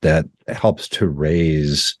 that helps to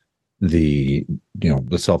raise the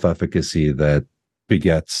self-efficacy that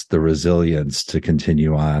begets the resilience to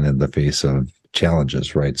continue on in the face of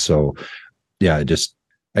challenges, right? So yeah,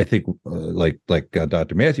 I think like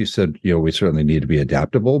Dr. Matthews said, we certainly need to be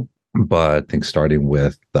adaptable, but I think starting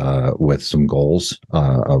with some goals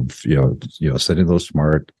of setting those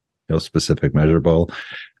smart, specific, measurable,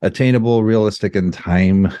 attainable, realistic, and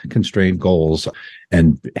time constrained goals,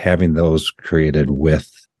 and having those created with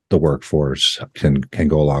the workforce can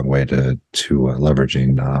go a long way to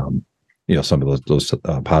leveraging some of those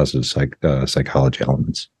positive psychology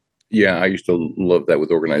elements. Yeah, I used to love that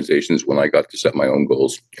with organizations when I got to set my own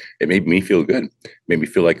goals. It made me feel good. It made me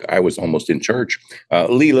feel like I was almost in charge.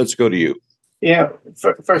 Lee, let's go to you. Yeah.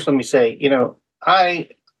 First, let me say,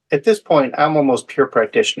 at this point, I'm almost pure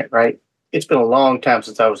practitioner, right? It's been a long time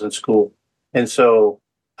since I was in school. And so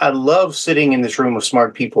I love sitting in this room of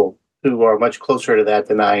smart people who are much closer to that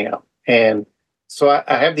than I am. And so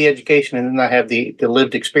I have the education, and then I have the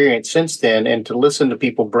lived experience since then. And to listen to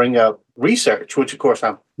people bring up research, which of course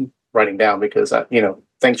I'm writing down because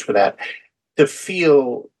thanks for that, to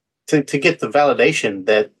get the validation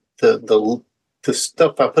that the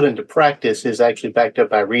stuff I put into practice is actually backed up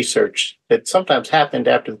by research that sometimes happened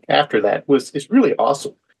after that is really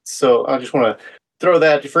awesome. So I just want to throw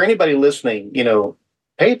that for anybody listening,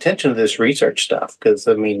 pay attention to this research stuff, because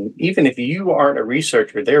even if you aren't a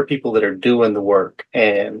researcher, there are people that are doing the work,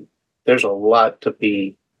 and there's a lot to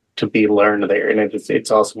be learned there, and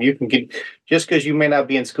it's awesome. You can get, just because you may not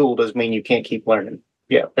be in school doesn't mean you can't keep learning.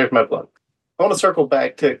 Yeah, there's my plug. I want to circle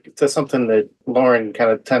back to something that Lauren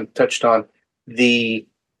kind of touched on. The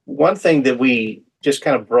one thing that we just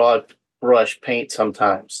kind of broad brush paint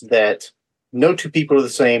sometimes, that no two people are the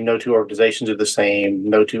same, no two organizations are the same,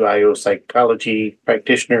 no two IO psychology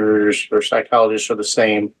practitioners or psychologists are the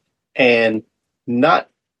same, and not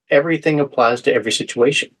everything applies to every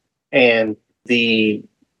situation. And the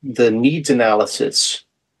needs analysis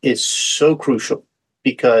is so crucial,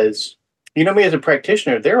 because, me as a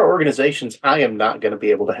practitioner, there are organizations I am not going to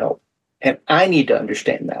be able to help. And I need to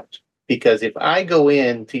understand that, because if I go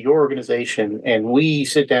into your organization and we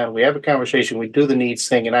sit down, we have a conversation, we do the needs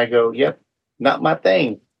thing, and I go, yep, not my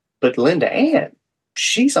thing. But Linda Ann,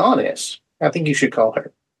 she's honest. I think you should call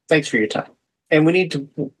her. Thanks for your time. And we need to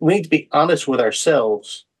be honest with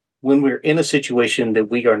ourselves when we're in a situation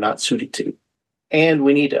that we are not suited to. And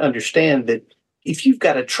we need to understand that if you've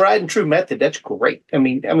got a tried and true method, that's great.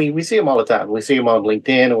 We see them all the time. We see them on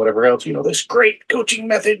LinkedIn or whatever else. This great coaching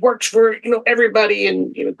method works for, everybody,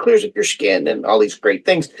 and, clears up your skin and all these great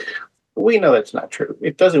things. But we know that's not true.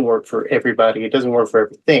 It doesn't work for everybody. It doesn't work for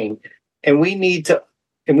everything. And we need to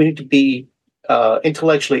be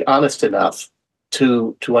intellectually honest enough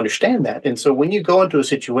to understand that. And so when you go into a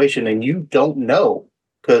situation and you don't know,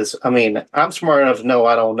 because I'm smart enough to know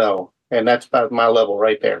I don't know, and that's about my level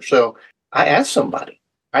right there. So I ask somebody.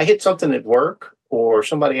 I hit something at work, or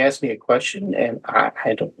somebody asked me a question, and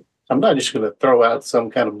I'm not just going to throw out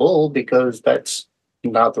some kind of bull, because that's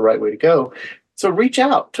not the right way to go. So reach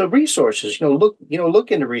out to resources. Look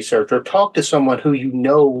into research, or talk to someone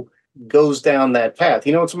who goes down that path.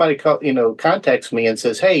 When somebody contacts me and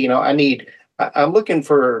says, "Hey, I'm looking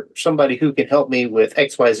for somebody who can help me with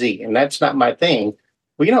XYZ," and that's not my thing.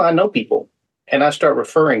 Well, I know people. And I start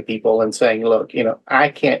referring people and saying, look, I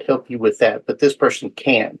can't help you with that, but this person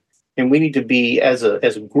can. And we need to be, as a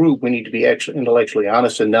group, we need to be actually intellectually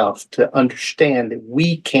honest enough to understand that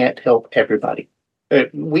we can't help everybody.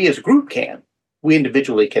 We as a group can. We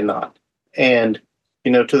individually cannot. And,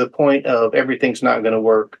 to the point of everything's not going to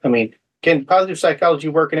work. Can positive psychology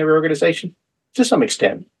work in every organization? To some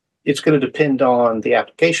extent. It's going to depend on the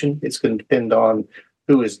application. It's going to depend on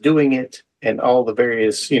who is doing it, and all the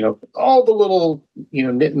various, all the little,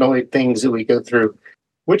 nitnoid things that we go through,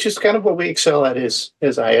 which is kind of what we excel at as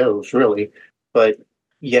IOs, really. But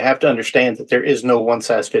you have to understand that there is no one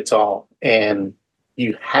size fits all. And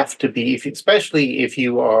you have to be, especially if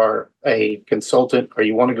you are a consultant or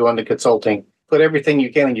you want to go into consulting, put everything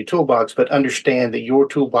you can in your toolbox, but understand that your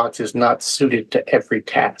toolbox is not suited to every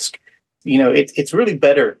task. It's really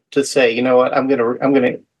better to say, you know what, I'm going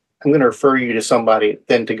to refer you to somebody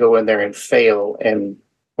than to go in there and fail. And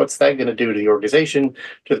what's that going to do to the organization,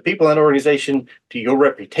 to the people in the organization, to your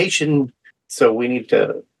reputation? So we need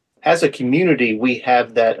to, as a community, we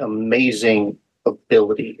have that amazing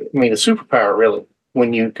ability. A superpower, really,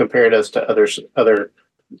 when you compare us to other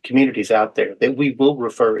communities out there, that we will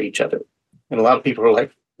refer each other. And a lot of people are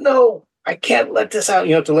like, no, I can't let this out,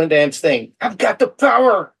 to Linda Ann's thing. I've got the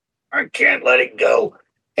power. I can't let it go.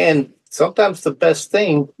 And sometimes the best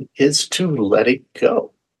thing is to let it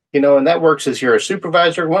go. And that works as you're a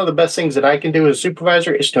supervisor. One of the best things that I can do as a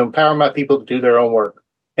supervisor is to empower my people to do their own work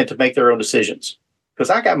and to make their own decisions. Because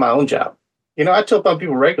I got my own job. I tell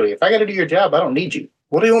people regularly, if I got to do your job, I don't need you.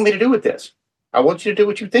 What do you want me to do with this? I want you to do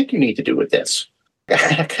what you think you need to do with this.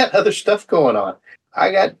 I got other stuff going on.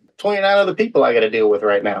 I got 29 other people I got to deal with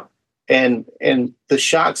right now. And the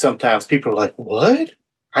shock sometimes, people are like, what?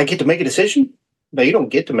 I get to make a decision? No, you don't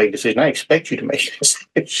get to make a decision. I expect you to make a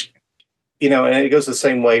decision. And it goes the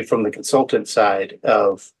same way from the consultant side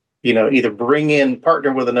of, either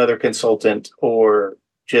partner with another consultant or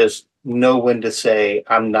just know when to say,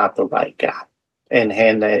 I'm not the right guy, and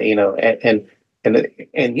hand that,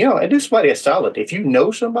 and do somebody a solid. If you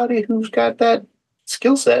know somebody who's got that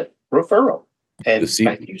skill set, refer them. And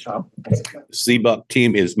back to you, Tom. The CBOC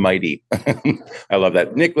team is mighty. I love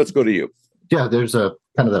that. Nick, let's go to you. Yeah, there's a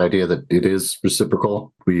kind of that idea that it is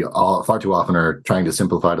reciprocal. We all far too often are trying to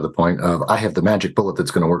simplify to the point of, I have the magic bullet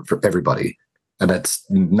that's going to work for everybody. And that's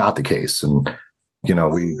not the case. And,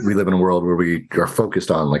 we live in a world where we are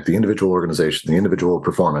focused on like the individual organization, the individual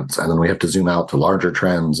performance. And then we have to zoom out to larger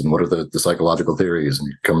trends and what are the psychological theories,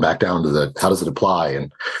 and come back down to how does it apply?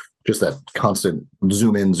 And just that constant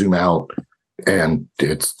zoom in, zoom out. And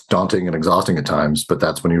it's daunting and exhausting at times, but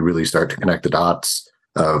that's when you really start to connect the dots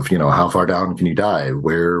of, how far down can you dive?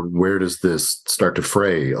 Where does this start to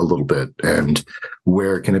fray a little bit? And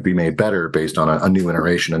where can it be made better based on a new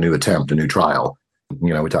iteration, a new attempt, a new trial?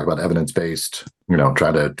 We talk about evidence-based,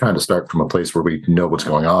 trying to start from a place where we know what's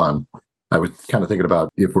going on. I was kind of thinking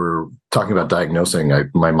about, if we're talking about diagnosing,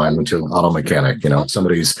 my mind went to an auto mechanic.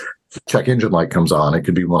 Somebody's check engine light comes on, it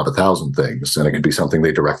could be one of 1,000 things, and it could be something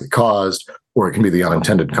they directly caused, or it can be the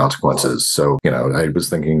unintended consequences. So, I was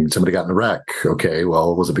thinking somebody got in a wreck. Okay,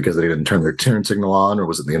 well, was it because they didn't turn their turn signal on, or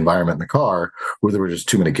was it the environment in the car, or there were just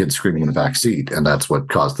too many kids screaming in the back seat, and that's what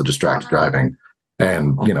caused the distracted driving?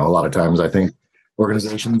 And, a lot of times I think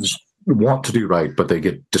organizations want to do right, but they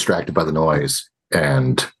get distracted by the noise,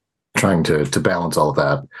 and trying to balance all of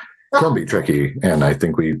that can be tricky. And I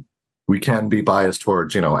think we can be biased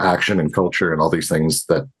towards, action and culture and all these things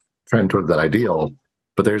that trend toward that ideal.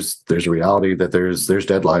 But there's a reality that there's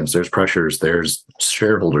deadlines, there's pressures, there's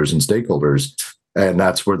shareholders and stakeholders. And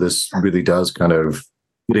that's where this really does kind of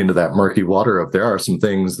get into that murky water of, there are some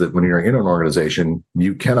things that when you're in an organization,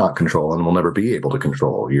 you cannot control and will never be able to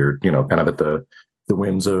control. You're, kind of at the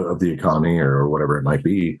whims of the economy or whatever it might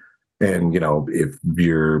be. And, if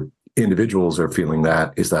your individuals are feeling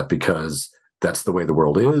that, is that because that's the way the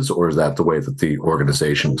world is, or is that the way that the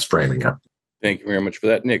organization is framing it? Thank you very much for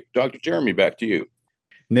that, Nick. Dr. Jeremy, back to you.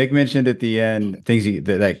 Nick mentioned at the end things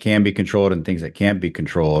that can be controlled and things that can't be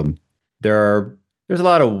controlled. There's a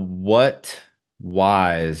lot of what,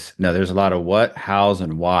 whys. No, there's a lot of what, hows,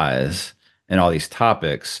 and whys in all these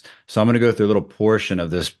topics. So I'm going to go through a little portion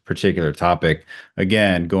of this particular topic.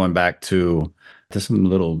 Again, going back to some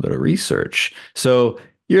little bit of research. So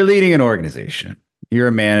you're leading an organization. You're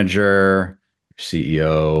a manager,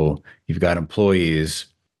 CEO, you've got employees.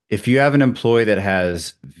 If you have an employee that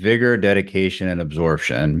has vigor, dedication, and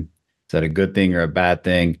absorption, is that a good thing or a bad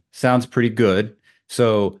thing? Sounds pretty good.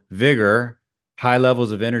 So vigor, high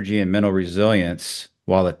levels of energy and mental resilience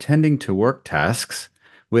while attending to work tasks,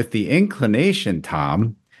 with the inclination,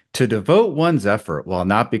 Tom, to devote one's effort while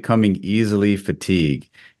not becoming easily fatigued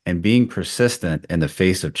and being persistent in the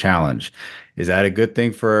face of challenge. Is that a good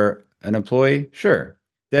thing for an employee? Sure.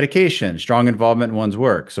 Dedication, strong involvement in one's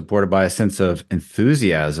work, supported by a sense of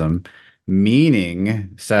enthusiasm,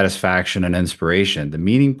 meaning, satisfaction, and inspiration. The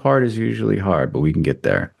meaning part is usually hard, but we can get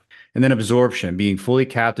there. And then absorption, being fully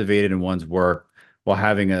captivated in one's work while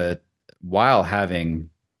having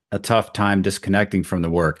a tough time disconnecting from the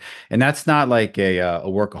work. And that's not like a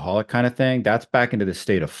workaholic kind of thing. That's back into the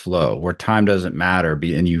state of flow where time doesn't matter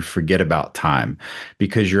and you forget about time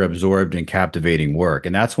because you're absorbed in captivating work.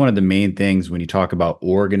 And that's one of the main things when you talk about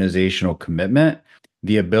organizational commitment,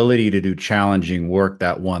 the ability to do challenging work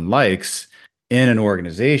that one likes in an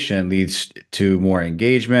organization leads to more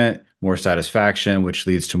engagement, more satisfaction, which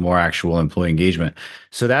leads to more actual employee engagement.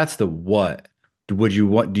 So that's the what. Do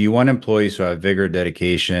you want employees who have vigor,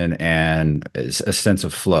 dedication, and a sense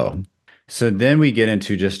of flow? So then we get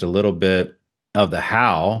into just a little bit of the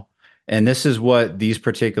how, and this is what these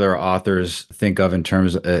particular authors think of in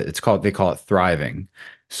terms of, they call it thriving.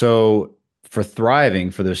 So for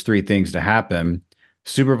thriving, for those three things to happen,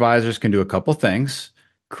 supervisors can do a couple things: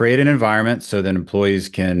 create an environment so that employees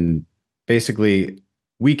can basically,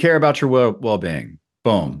 we care about your well-being.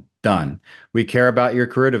 Boom. Done. We care about your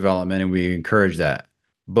career development and we encourage that.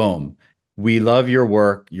 Boom. We love your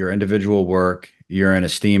work, your individual work. You're an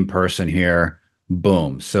esteemed person here.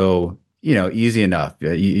 Boom. So, easy enough.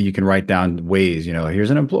 You can write down ways,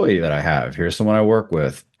 here's an employee that I have. Here's someone I work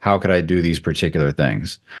with. How could I do these particular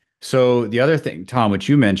things? So the other thing, Tom, which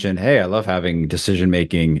you mentioned, hey, I love having decision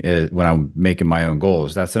making when I'm making my own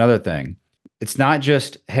goals. That's another thing. It's not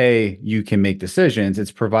just, hey, you can make decisions.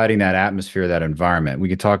 It's providing that atmosphere, that environment.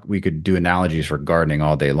 We could do analogies for gardening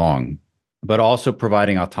all day long, but also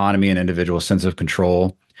providing autonomy and individual sense of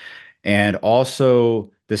control. And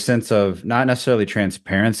also the sense of not necessarily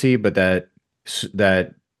transparency, but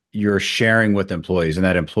that you're sharing with employees and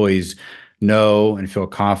that employees know and feel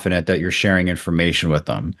confident that you're sharing information with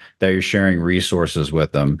them, that you're sharing resources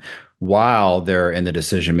with them while they're in the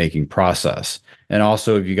decision-making process. And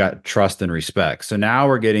also if you got trust and respect. So now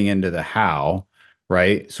we're getting into the how,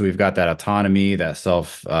 right? So we've got that autonomy, that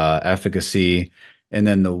self efficacy, and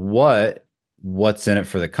then the what's in it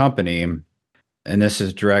for the company. And this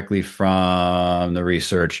is directly from the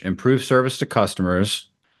research: improve service to customers,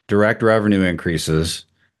 direct revenue increases,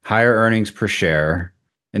 higher earnings per share.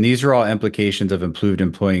 And these are all implications of improved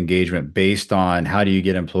employee engagement based on how do you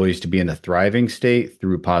get employees to be in the thriving state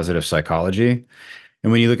through positive psychology.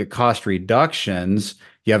 And when you look at cost reductions,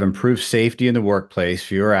 you have improved safety in the workplace,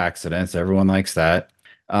 fewer accidents. Everyone likes that.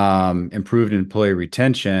 Improved employee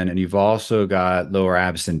retention, and you've also got lower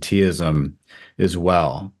absenteeism as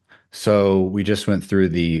well. So we just went through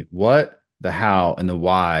the what, the how, and the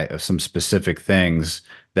why of some specific things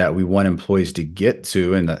that we want employees to get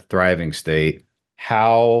to in the thriving state,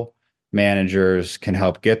 how managers can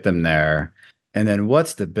help get them there, and then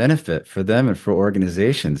what's the benefit for them and for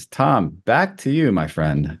organizations. Tom, back to you, my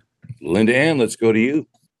friend. Linda Ann, let's go to you.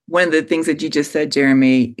 One of the things that you just said,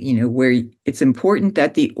 Jeremy, where it's important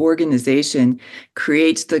that the organization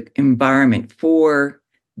creates the environment for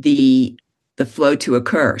the flow to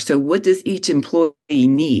occur. So what does each employee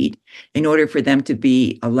need in order for them to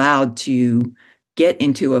be allowed to get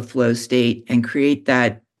into a flow state and create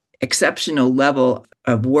that exceptional level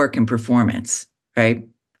of work and performance, right?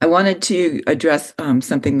 I wanted to address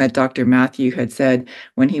something that Dr. Matthew had said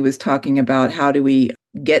when he was talking about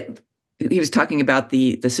he was talking about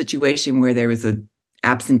the situation where there was a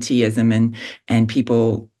absenteeism and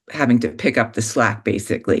people having to pick up the slack,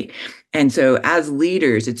 basically. And so as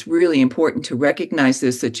leaders, it's really important to recognize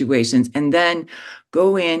those situations and then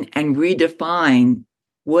go in and redefine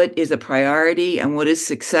what is a priority and what does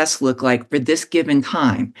success look like for this given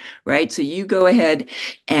time, right? So you go ahead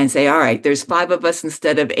and say, all right, there's 5 of us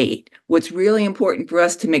instead of 8. What's really important for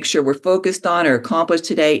us to make sure we're focused on or accomplished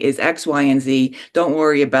today is X, Y, and Z. Don't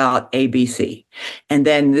worry about A, B, C. And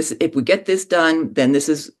then if we get this done, then this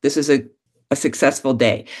is a successful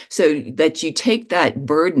day, so that you take that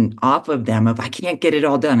burden off of them of, I can't get it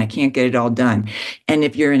all done. And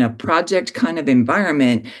if you're in a project kind of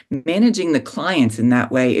environment, managing the clients in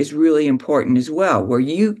that way is really important as well, where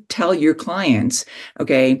you tell your clients,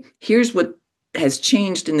 okay, here's what has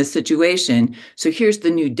changed in the situation. So here's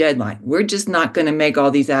the new deadline. We're just not going to make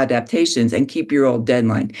all these adaptations and keep your old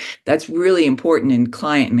deadline. That's really important in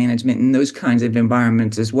client management in those kinds of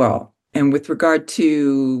environments as well. And with regard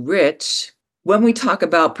to Rich, when we talk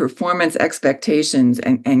about performance expectations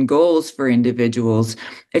and goals for individuals,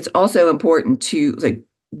 it's also important to,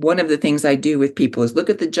 one of the things I do with people is look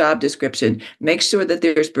at the job description, make sure that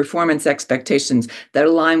there's performance expectations that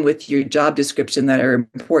align with your job description that are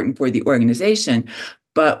important for the organization.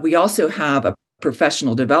 But we also have a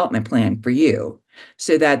professional development plan for you,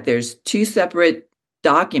 so that there's 2 separate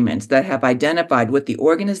documents that have identified what the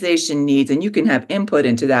organization needs, and you can have input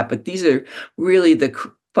into that, but these are really the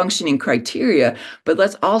functioning criteria. But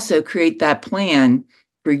let's also create that plan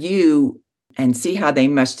for you and see how they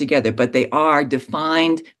mesh together. But they are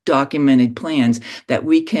defined, documented plans that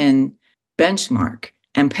we can benchmark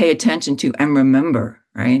and pay attention to and remember,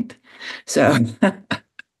 right? So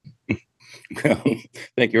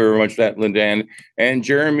thank you very much for that, Linda Ann. And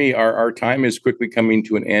Jeremy, our time is quickly coming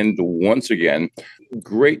to an end once again.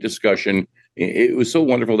 Great discussion. It was so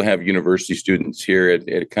wonderful to have university students here.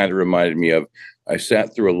 It kind of reminded me of, I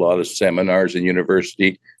sat through a lot of seminars in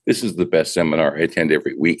university. This is the best seminar I attend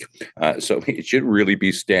every week. So it should really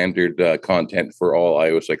be standard content for all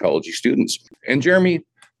IO psychology students. And Jeremy,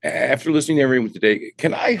 after listening to everyone today,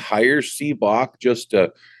 can I hire CBOC just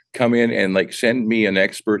to come in and send me an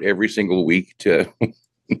expert every single week to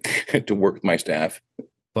to work with my staff?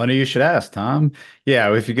 Funny you should ask, Tom.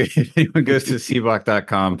 Yeah, if anyone goes to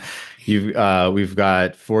cboc.com, we've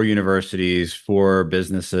got 4 universities, 4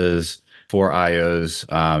 businesses, for IOs.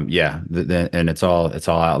 And it's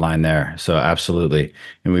all outlined there. So absolutely.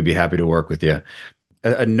 And we'd be happy to work with you.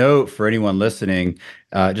 A note for anyone listening,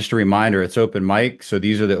 just a reminder, it's open mic. So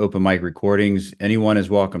these are the open mic recordings. Anyone is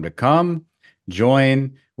welcome to come,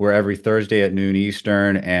 join. We're every Thursday at noon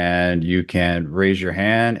Eastern, and you can raise your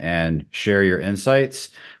hand and share your insights.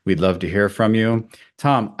 We'd love to hear from you.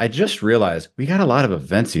 Tom, I just realized we got a lot of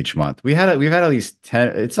events each month. We've had at least 10.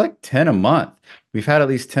 It's like 10 a month. We've had at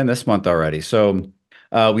least 10 this month already. So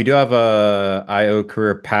we do have a IO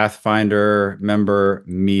Career Pathfinder member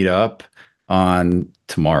meetup on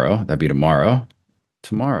tomorrow. That'd be tomorrow.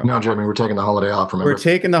 No, Jeremy, we're taking the holiday off. Remember? We're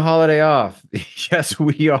taking the holiday off. Yes,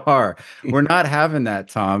 we are. We're not having that,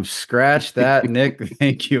 Tom. Scratch that, Nick.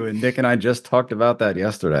 Thank you. And Nick and I just talked about that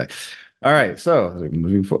yesterday. All right. So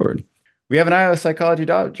moving forward, we have an IO Psychology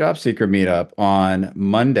job seeker meetup on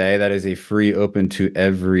Monday. That is a free, open to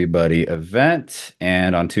everybody event.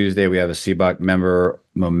 And on Tuesday, we have a CBOC member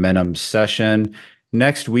momentum session.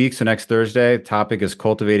 Next week, so next Thursday, topic is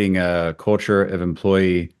cultivating a culture of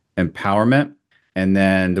employee empowerment. And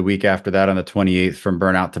then the week after that, on the 28th, from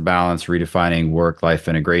burnout to balance, redefining work-life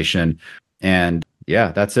integration. And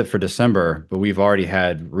yeah, that's it for December. But we've already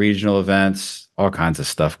had regional events, all kinds of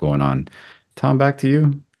stuff going on. Tom, back to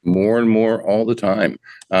you. More and more all the time.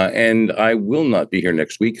 And I will not be here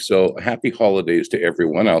next week. So happy holidays to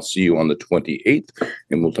everyone. I'll see you on the 28th,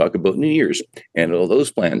 and we'll talk about New Year's and all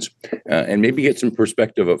those plans, and maybe get some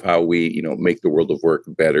perspective of how we, make the world of work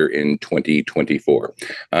better in 2024.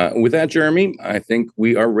 With that, Jeremy, I think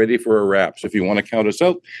we are ready for a wrap. So if you want to count us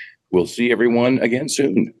out, we'll see everyone again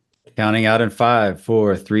soon. Counting out in 5,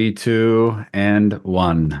 4, 3, 2, and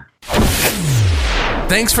 1.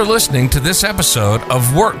 Thanks for listening to this episode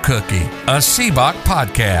of Work Cookie, a CBOC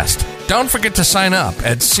podcast. Don't forget to sign up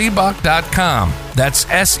at cboc.com. That's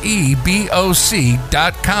SEBOC.com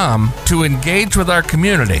to engage with our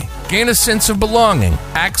community, gain a sense of belonging,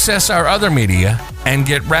 access our other media, and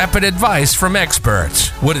get rapid advice from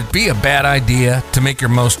experts. Would it be a bad idea to make your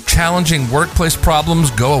most challenging workplace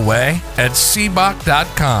problems go away? At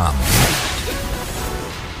cboc.com.